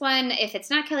after this one. If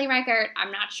it's not Kelly Reichardt,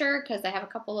 I'm not sure, because I have a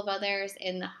couple of others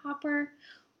in the hopper.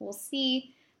 We'll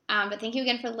see. But thank you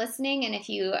again for listening. And if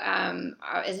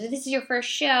this is your first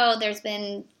show, there's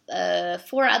been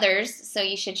 4 others, so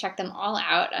you should check them all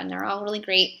out. And they're all really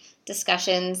great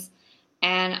discussions.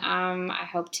 And I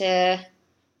hope to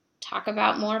talk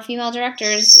about more female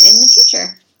directors in the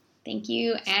future. Thank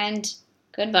you and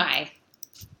goodbye.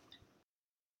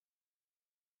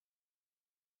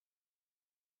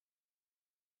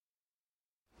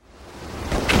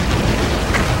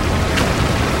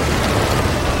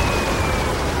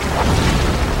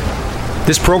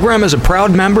 This program is a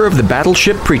proud member of the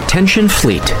Battleship Pretension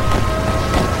Fleet.